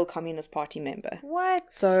loyal Communist Party member.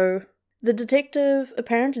 What? So the detective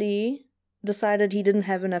apparently decided he didn't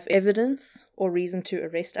have enough evidence or reason to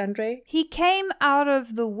arrest Andre. He came out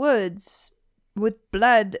of the woods with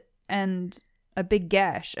blood and a big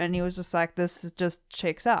gash, and he was just like, this just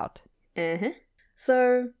checks out.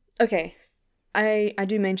 So, okay, I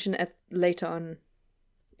do mention it later on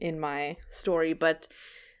in my story, but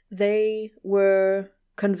they were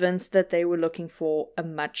convinced that they were looking for a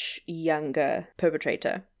much younger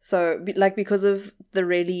perpetrator. So, like, because of the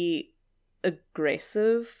really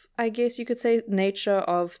aggressive, I guess you could say, nature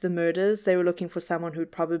of the murders, they were looking for someone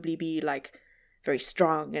who'd probably be, like, very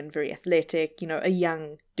strong and very athletic, a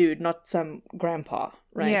young dude, not some grandpa,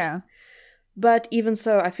 right? Yeah. But even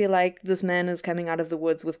so, I feel like this man is coming out of the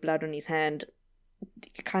woods with blood on his hand.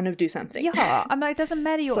 Kind of do something. Yeah, I'm like, it doesn't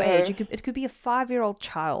matter your So- age. It could be a 5-year-old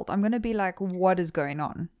child. I'm going to be like, what is going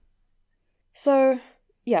on? So,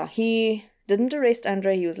 yeah, he didn't arrest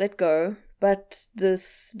Andre, he was let go, but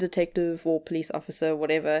this detective or police officer,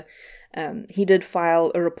 whatever, he did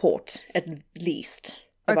file a report, at least,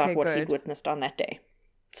 about Okay, what good. he'd witnessed on that day.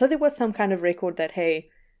 So there was some kind of record that, hey,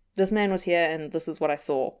 this man was here and this is what I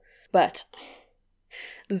saw. But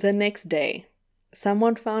the next day,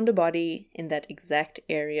 someone found a body in that exact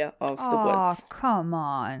area of the woods. Come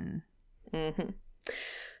on.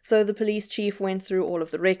 So the police chief went through all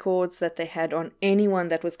of the records that they had on anyone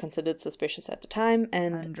that was considered suspicious at the time,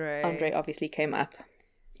 and Andre obviously came up.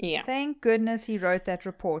 Yeah. Thank goodness he wrote that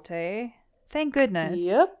report, eh? Thank goodness.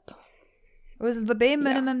 Yep. It was the bare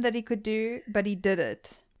minimum that he could do, but he did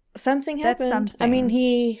it. Something That's happened. something. I mean,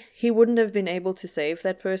 he wouldn't have been able to save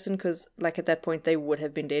that person because, like, at that point they would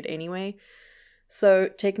have been dead anyway. So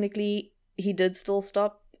technically, he did still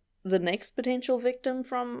stop the next potential victim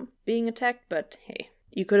from being attacked, but hey,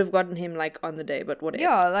 you could have gotten him, like, on the day, but what else?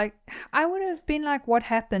 Yeah, like, I would have been like, what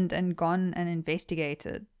happened, and gone and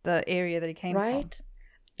investigated the area that he came from. Right?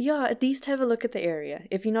 Yeah, at least have a look at the area.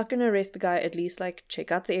 If you're not going to arrest the guy, at least, like,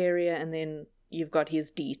 check out the area, and then you've got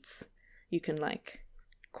his deets. You can, like,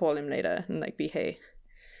 call him later and, like, be, hey.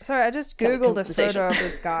 Sorry, I just Have a googled a conversation. photo of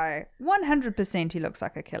this guy. 100% he looks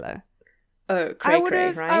like a killer. Oh, I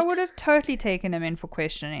right? would have totally taken him in for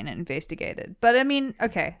questioning and investigated. But I mean,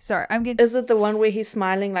 okay, sorry, I'm getting. Is it the one where he's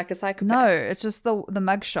smiling like a psychopath? No, it's just the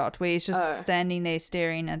mugshot where he's just Oh. standing there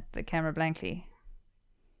staring at the camera blankly.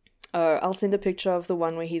 Oh, I'll send a picture of the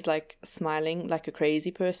one where he's, like, smiling like a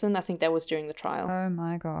crazy person. I think that was during the trial. Oh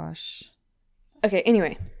my gosh. Okay,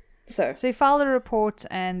 anyway. So So he filed a report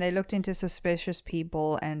and they looked into suspicious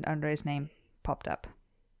people and Andre's name popped up.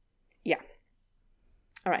 yeah.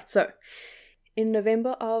 All right, so in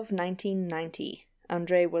November of 1990,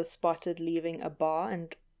 Andre was spotted leaving a bar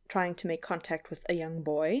and trying to make contact with a young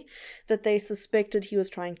boy that they suspected he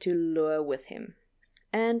was trying to lure with him.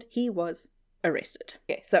 And he was arrested.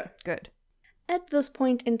 Okay, so Good. at this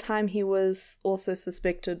point in time, he was also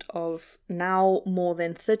suspected of now more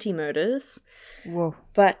than 30 murders, Whoa.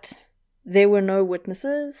 but there were no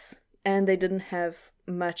witnesses and they didn't have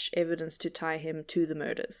much evidence to tie him to the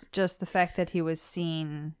murders. Just the fact that he was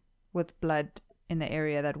seen with blood in the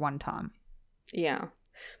area that one time. Yeah.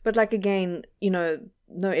 But, like, again,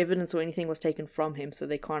 no evidence or anything was taken from him, so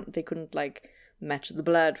they couldn't, like, match the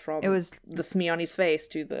blood from It was the smear on his face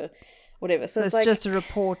to the whatever. So, so it's it's like, just a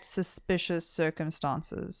report suspicious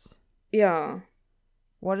circumstances. yeah.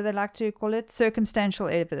 What do they like to call it? Circumstantial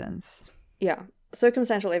evidence. Yeah.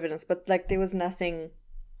 Circumstantial evidence, but, like, there was nothing,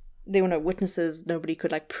 there were no witnesses, nobody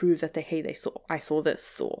could, like, prove that I saw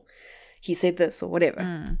this, or he said this, or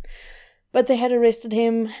whatever. But they had arrested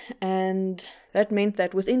him, and that meant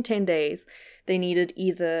that within 10 days, they needed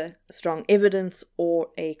either strong evidence or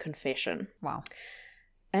a confession. Wow.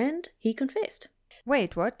 And he confessed.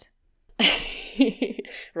 Wait, what?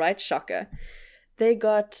 Right? Shocker. They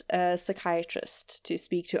got a psychiatrist to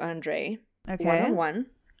speak to Andre Okay. one-on-one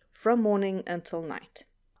from morning until night.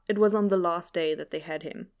 It was on the last day that they had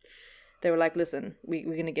him. They were like, listen, we're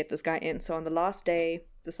going to get this guy in. So on the last day,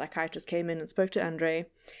 the psychiatrist came in and spoke to Andre.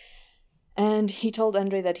 And he told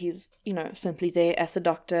Andre that he's, simply there as a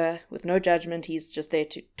doctor with no judgment. He's just there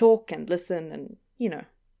to talk and listen and,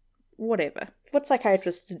 whatever. What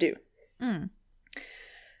psychiatrists do. Mm.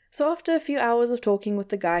 So after a few hours of talking with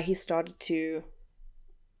the guy, he started to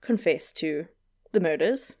confess to the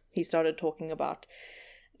murders. He started talking about,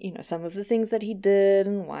 some of the things that he did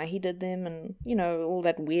and why he did them and, all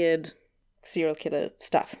that weird serial killer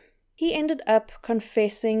stuff. He ended up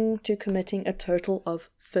confessing to committing a total of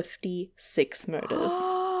 56 murders.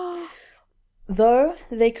 Though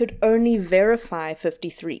they could only verify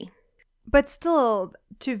 53. But still,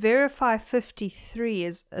 to verify 53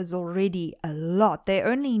 is already a lot. They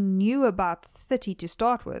only knew about 30 to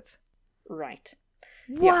start with. Right.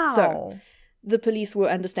 Wow. Yeah, so the police were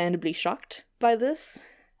understandably shocked by this,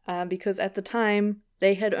 because at the time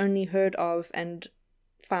they had only heard of and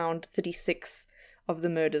found 36 of the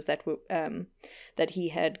murders that were that he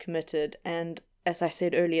had committed, and as I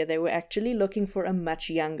said earlier, they were actually looking for a much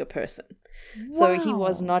younger person. Wow. So he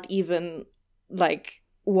was not even like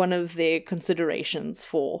one of their considerations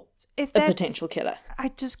for a potential killer. I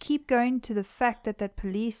just keep going to the fact that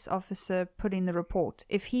police officer put in the report.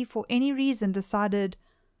 If he for any reason decided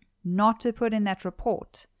not to put in that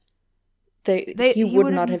report, he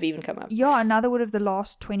would not have even come up. Yeah, another would have the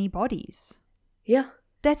last 20 bodies. Yeah.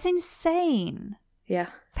 That's insane. Yeah.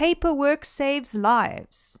 Paperwork saves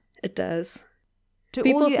lives. It does. To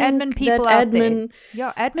People all you think admin people that out there.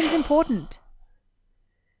 Yeah, admin's important.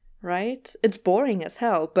 Right? It's boring as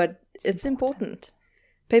hell, but it's important.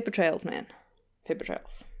 Paper trails, man. Paper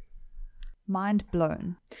trails. Mind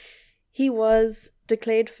blown. He was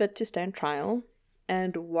declared fit to stand trial,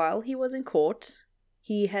 and while he was in court,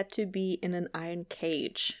 he had to be in an iron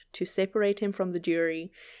cage to separate him from the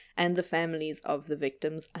jury and the families of the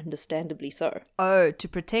victims, understandably so. Oh, to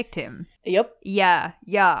protect him. Yep. Yeah,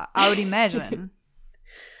 I would imagine.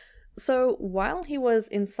 So while he was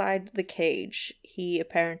inside the cage, he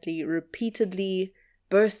apparently repeatedly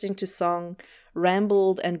burst into song,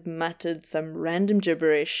 rambled and muttered some random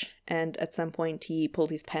gibberish, and at some point he pulled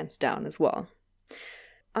his pants down as well.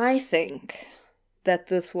 I think that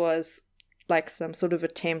this was like some sort of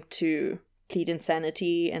attempt to plead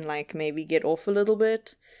insanity and like maybe get off a little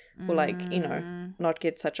bit, or like, not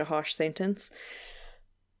get such a harsh sentence.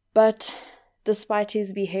 But despite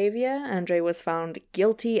his behavior, Andre was found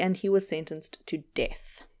guilty and he was sentenced to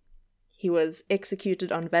death. He was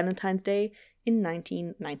executed on Valentine's Day in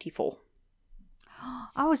 1994.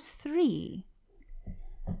 I was 3.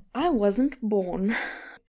 I wasn't born.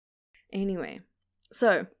 Anyway,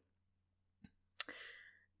 so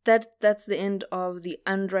that's the end of the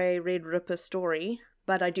Andre Red Ripper story,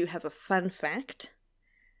 but I do have a fun fact.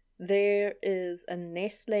 There is a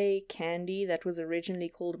Nestle candy that was originally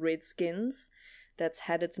called Red Skins that's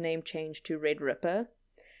had its name changed to Red Ripper,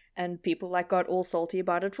 and people got all salty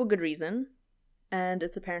about it for good reason, and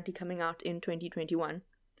it's apparently coming out in 2021,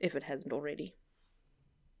 if it hasn't already.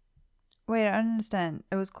 Wait, I don't understand.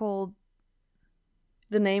 It was called...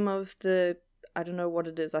 The name of I don't know what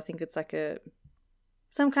it is, I think it's like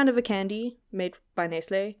some kind of a candy made by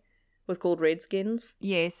Nestle was called Red Skins.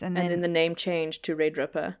 Yes, and then the name changed to Red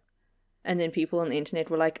Ripper. And then people on the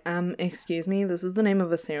internet were like, excuse me, this is the name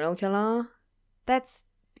of a serial killer? That's,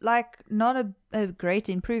 not a great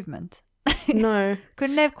improvement. No.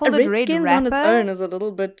 Couldn't they have called it Red Skins Rapper? On its own is a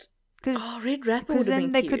little bit... Red Rapper would have been cute. Because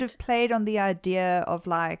then they could have played on the idea of,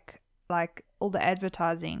 like all the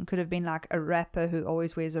advertising could have been like a rapper who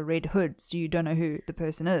always wears a red hood, so you don't know who the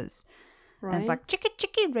person is. Right. And it's like,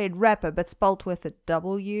 chicky Red Rapper, but spelt with a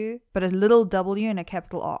W, but a little W and a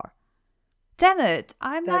capital R. Damn it.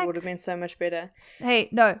 That would have been so much better. Hey,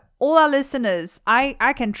 no. All our listeners,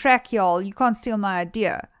 I can track y'all. You can't steal my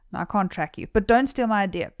idea. No, I can't track you. But don't steal my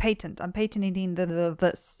idea. Patent. I'm patenting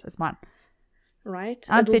this. It's mine. Right.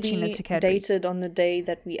 I'm pitching it to Cadbury's. Dated on the day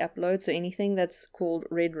that we upload. So anything that's called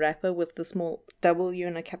Red Rapper with the small W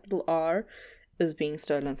and a capital R is being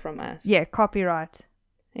stolen from us. Yeah, copyright.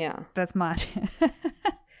 Yeah. That's mine.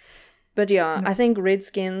 But yeah, no. I think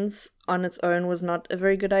Redskins on its own was not a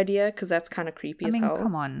very good idea because that's kind of creepy as hell.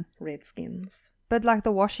 Come on. Redskins. But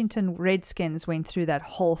the Washington Redskins went through that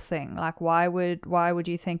whole thing. Why would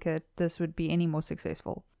you think that this would be any more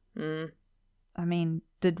successful? Did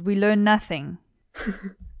we learn nothing?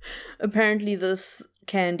 Apparently this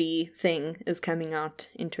candy thing is coming out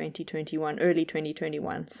in 2021, early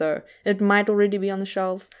 2021. So it might already be on the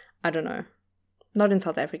shelves. I don't know. Not in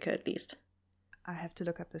South Africa, at least. I have to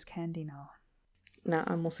look up this candy now. No,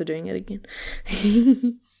 I'm also doing it again.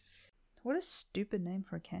 What a stupid name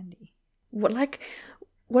for a candy.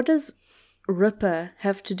 What does Ripper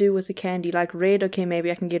have to do with the candy? Like red, okay,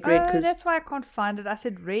 maybe I can get red because... that's why I can't find it. I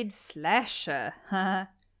said red slasher.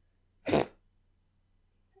 Red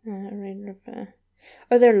Ripper.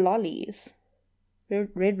 Oh, they're lollies. Red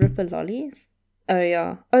Ripper lollies? Oh,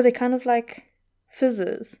 yeah. Oh, they're kind of like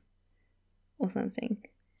fizzes or something.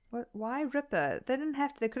 What? Why Ripper? They didn't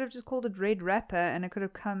have to. They could have just called it Red Rapper and it could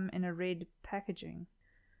have come in a red packaging.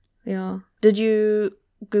 Yeah. Did you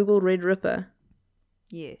Google Red Ripper?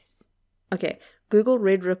 Yes. Okay. Google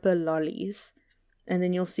Red Ripper lollies. And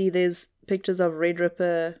then you'll see there's pictures of Red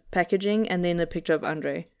Ripper packaging and then a picture of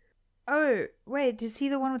Andre. Oh, wait. Is he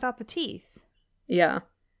the one without the teeth? Yeah.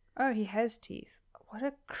 Oh, he has teeth. What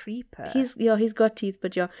a creeper. He's got teeth,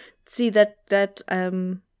 but yeah. See that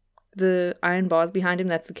the iron bars behind him,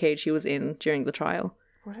 that's the cage he was in during the trial.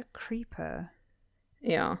 What a creeper.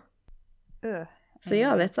 Yeah. Ugh. So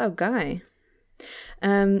yeah, that's our guy.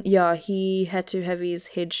 Yeah, he had to have his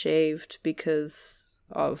head shaved because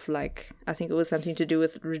of like, I think it was something to do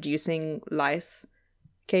with reducing lice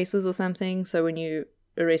cases or something. So when you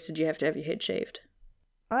arrested, you have to have your head shaved.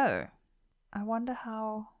 Oh. I wonder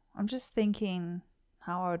how... I'm just thinking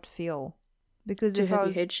how I would feel. Because to if have I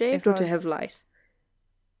was... your head shaved or to have lice?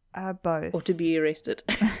 Both. Or to be arrested?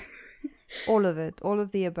 All of it. All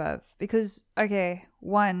of the above. Because, okay,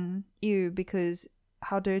 one, because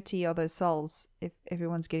how dirty are those cells if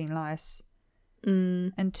everyone's getting lice?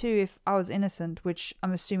 And two, if I was innocent, which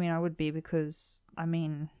I'm assuming I would be because, I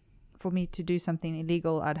mean, for me to do something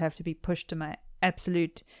illegal, I'd have to be pushed to my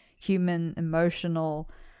absolute human, emotional,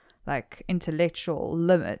 like, intellectual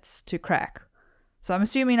limits to crack. So I'm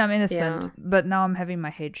assuming I'm innocent, but now I'm having my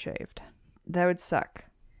head shaved. That would suck.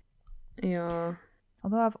 Yeah.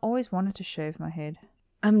 Although I've always wanted to shave my head.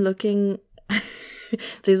 I'm looking...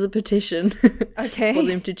 There's a petition okay. for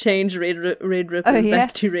them to change Red Ripper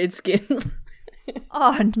back to red skins.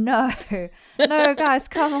 Oh, no. No, guys,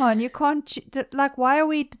 come on. You can't... Like, why are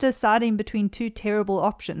we deciding between two terrible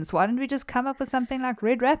options? Why don't we just come up with something like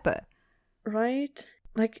Red Rapper? Right?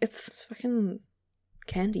 Like, it's fucking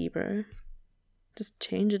candy, bro. Just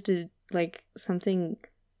change it to, like, something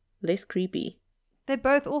less creepy. They're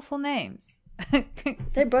both awful names.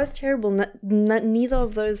 They're both terrible. Neither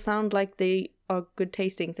of those sound like they are good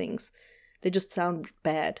tasting things. They just sound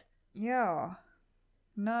bad. Yeah.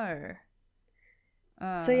 No.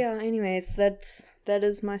 So yeah, anyways, that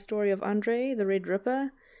is my story of Andre, the Red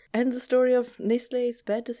Ripper, and the story of Nestle's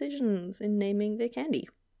bad decisions in naming their candy.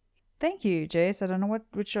 Thank you, Jess. I don't know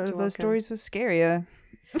which of those stories was scarier.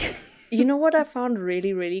 You know what I found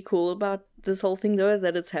really, really cool about this whole thing, though, is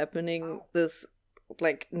that it's happening, this,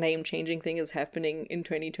 like, name-changing thing is happening in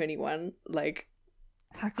 2021, like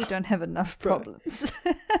we don't have enough problems.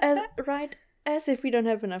 As if we don't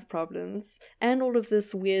have enough problems. And all of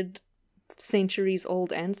this weird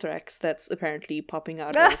centuries-old anthrax that's apparently popping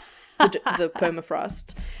out of the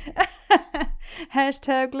permafrost.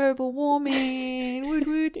 Hashtag global warming. Woot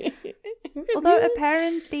woot. Although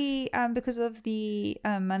apparently, because of the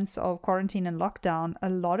months of quarantine and lockdown, a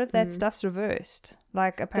lot of that stuff's reversed.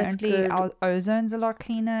 Like, apparently our ozone's a lot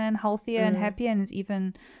cleaner and healthier and happier, and it's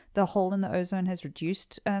even the hole in the ozone has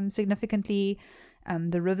reduced significantly.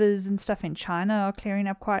 The rivers and stuff in China are clearing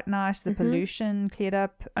up quite nice. The pollution cleared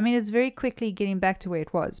up. I mean, it's very quickly getting back to where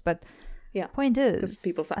it was. But yeah, point is,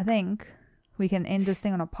 I think we can end this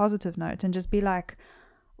thing on a positive note and just be like,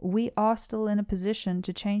 we are still in a position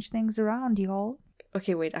to change things around, y'all.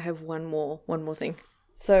 Okay, wait, I have one more thing.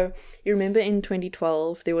 So, you remember in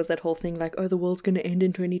 2012, there was that whole thing like, oh, the world's going to end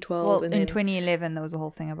in 2012. Well, and in then... 2011, there was a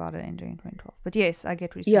whole thing about it ending in 2012. But yes, I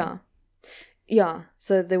get what you're saying. Yeah,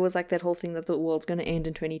 so there was like that whole thing that the world's going to end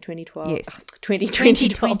in 2012. Yes.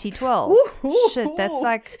 2012. Shit, that's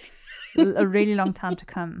like a really long time to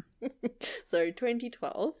come. So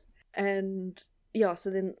 2012. And yeah,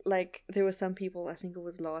 so then like there were some people, I think it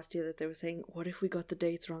was last year, that they were saying, what if we got the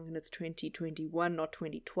dates wrong and it's 2021, not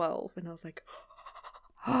 2012? And I was like,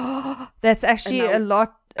 that's actually a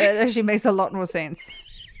lot, it actually makes a lot more sense.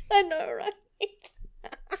 I know, right?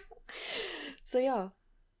 So yeah,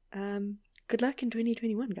 good luck in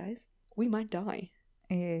 2021, guys. We might die.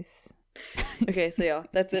 Yes. Okay, so yeah,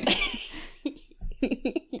 that's it.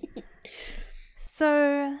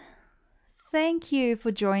 So, thank you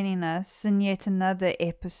for joining us in yet another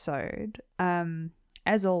episode.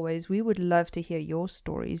 As always, we would love to hear your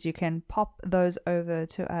stories. You can pop those over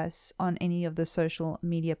to us on any of the social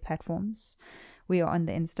media platforms. We are on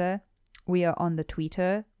the Insta. We are on the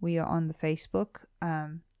Twitter. We are on the Facebook.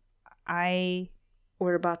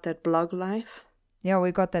 We're about that blog life. Yeah,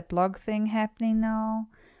 we got that blog thing happening now.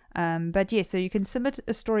 But yeah, so you can submit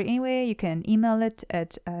a story anywhere. You can email it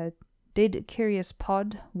at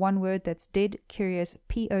deadcuriouspod, one word, that's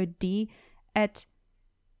deadcuriouspod at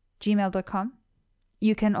gmail.com.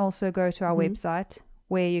 You can also go to our website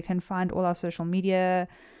where you can find all our social media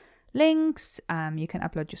links. You can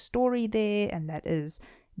upload your story there, and that is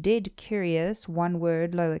Dead Curious, one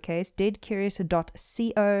word, lowercase,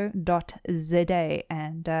 deadcurious.co.za.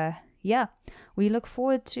 And yeah, we look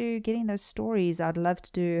forward to getting those stories. I'd love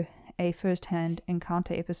to do a first-hand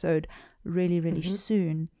encounter episode really, really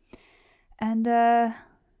soon. And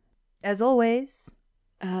as always,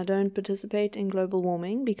 don't participate in global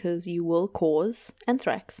warming because you will cause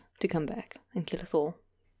anthrax to come back and kill us all.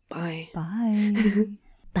 Bye. bye.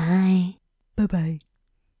 Bye. Bye-bye.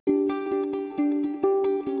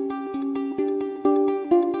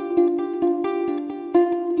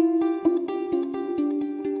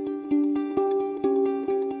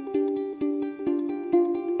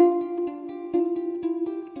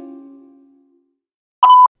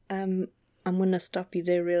 I'm gonna stop you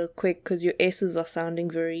there real quick because your S's are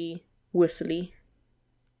sounding very whistly.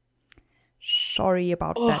 Sorry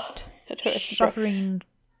about that. It hurts. Suffering.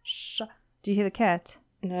 Do you hear the cat?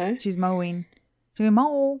 No, She's mowing. She's going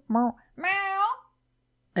meow, meow, meow.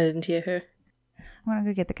 I didn't hear her. I'm gonna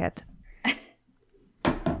go get the cat.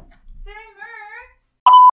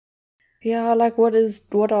 Yeah, like what is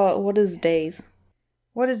days?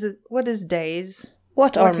 What is it? What is days?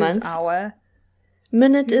 What are What is months? hour?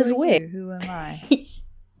 Minute Who is are where? you? Who am I?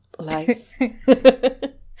 Life.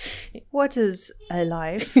 What is a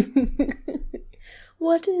life?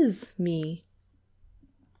 What is me?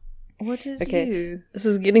 What is Okay. you? This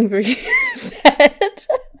is getting very sad.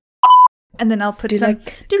 And then I'll put Do you some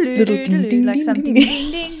like doo-doo, little doo-doo, ding, like ding, some ding, ding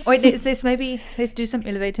ding? ding ding. Wait, let's do some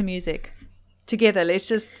elevator music together. Let's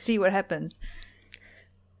just see what happens.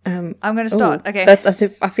 I'm gonna start. Okay. I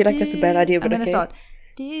feel like that's a bad idea, but I'm gonna okay. start.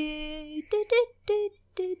 Okay.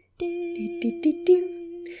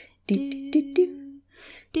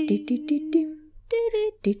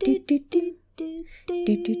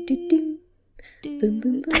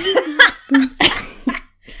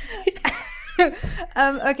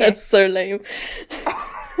 That's so lame.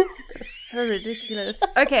 So ridiculous.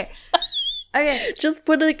 Okay. Just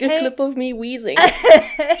put a clip of me wheezing.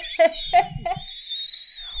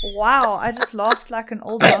 Wow, I just laughed like an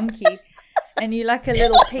old donkey, and you like a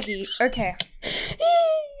little piggy. Okay.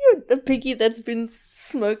 The piggy that's been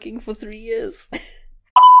smoking for 3 years.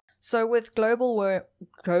 So with global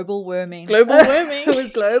warming, Global warming.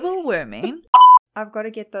 with global warming, I've got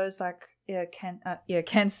to get those like ear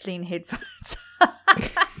cancelling headphones,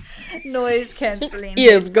 noise cancelling.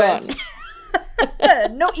 Ears gone.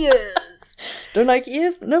 No ears. Don't like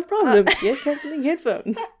ears? No problem. Ear cancelling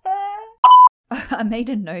headphones. I made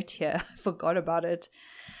a note here. I forgot about it.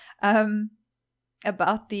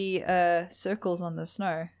 About the circles on the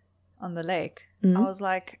snow on the lake. I was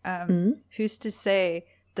like, who's to say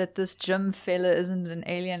that this Jim fella isn't an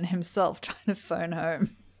alien himself trying to phone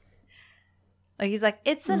home? Like he's like,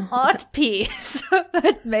 it's an art piece,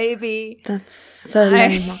 but maybe. That's so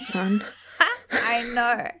lame, Roxanne. I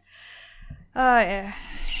know. Oh yeah.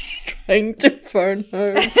 Trying to phone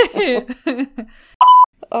home.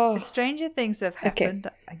 Oh. Stranger things have happened,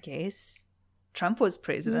 I guess. Trump was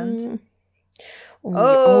president.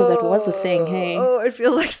 Oh, that was a thing, hey. Oh, it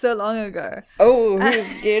feels like so long ago. Oh,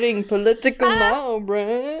 he's getting political now,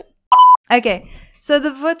 bruh. Okay, so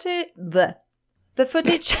the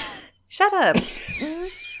footage. Shut up.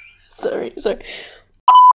 Sorry.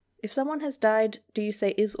 If someone has died, do you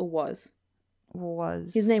say is or was?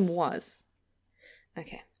 Was. His name was.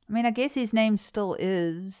 Okay. I mean, I guess his name still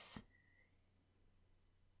is.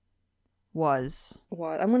 Was.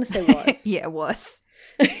 Was. I'm going to say was. Yeah, was.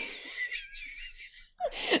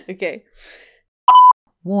 Okay.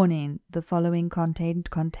 Warning, the following content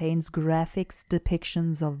contains graphics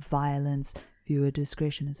depictions of violence. Viewer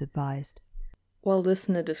discretion is advised. Well,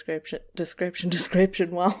 listener description,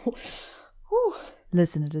 well. Whew.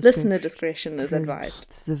 Listener discretion is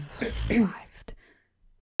advised. Survived.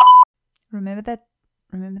 Remember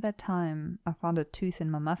that time I found a tooth in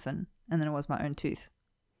my muffin, and then it was my own tooth.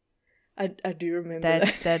 I do remember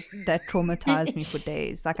that traumatized me for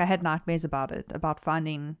days. Like I had nightmares about it, about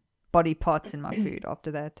finding body parts in my food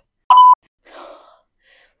after that.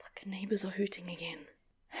 Fucking neighbors are hooting again.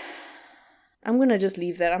 I'm gonna just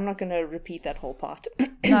leave that. I'm not gonna repeat that whole part.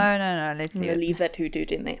 No. Let's I'm see. gonna leave that hoot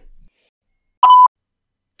in there.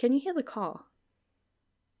 Can you hear the car?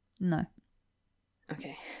 No.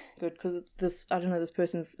 Okay, good. Because this, I don't know, this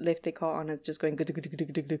person's left their car on. It's just going good.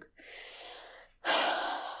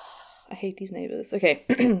 I hate these neighbors. Okay.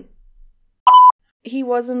 he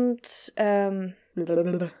wasn't Was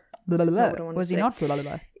he not?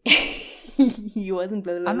 he wasn't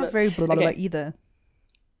I'm not very Okay. either.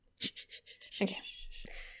 Okay.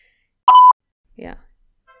 Yeah.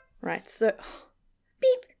 Right. So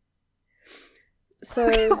beep.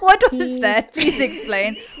 So What was that? Please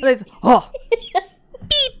explain. There's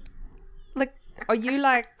beep. Like, are you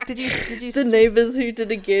like? Did you? The neighbors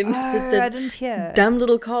hooted again. Oh, The I didn't hear. dumb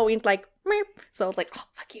little car went like meep. So I was like, oh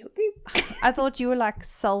fuck you. Beep. I thought you were like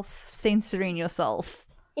self-censoring yourself.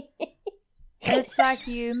 It's like,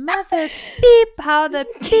 you mother beep. How the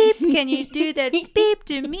beep can you do that beep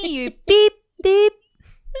to me? You beep beep.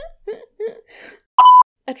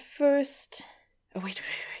 At first, oh wait.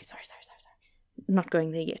 Sorry. Not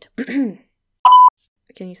going there yet.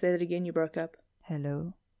 Can you say that again? You broke up.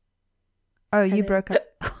 Hello. Oh, you Hello. broke up.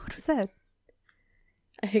 What was that?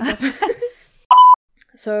 A hiccup.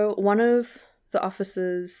 So one of the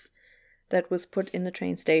officers that was put in the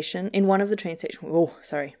train station, in one of the train stations. Oh,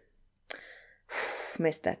 sorry.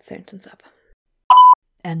 Messed that sentence up.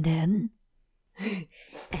 And then.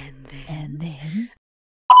 And then. And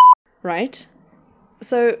Right.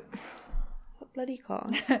 So, what bloody car?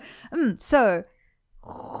 then. So.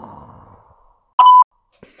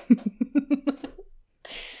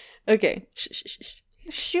 Okay. Shh.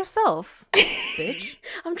 Shh yourself, bitch.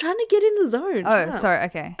 I'm trying to get in the zone. Oh, Shut up. sorry.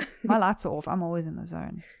 Okay. My lights are off. I'm always in the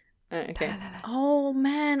zone. Oh, okay. Oh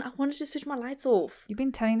man, I wanted to switch my lights off. You've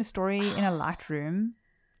been telling the story in a light room.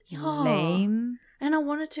 Yeah. Lame. And I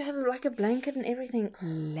wanted to have like a blanket and everything.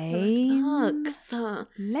 Lame. Fuck.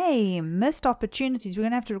 Lame. Missed opportunities. We're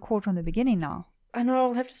going to have to record from the beginning now. I know,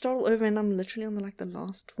 I'll have to start all over and I'm literally on the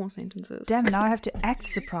last 4 sentences. Damn, now I have to act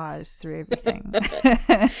surprised through everything.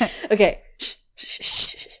 Okay.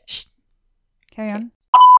 Shh. Carry on.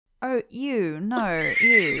 Oh, you. No.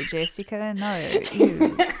 You, Jessica. No.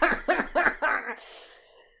 You.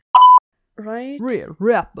 Right? Red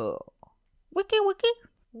Rapper. Wiki.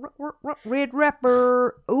 Red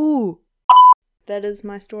Rapper. Ooh. That is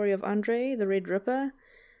my story of Andre, the Red Ripper.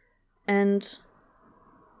 And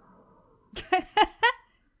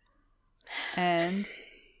And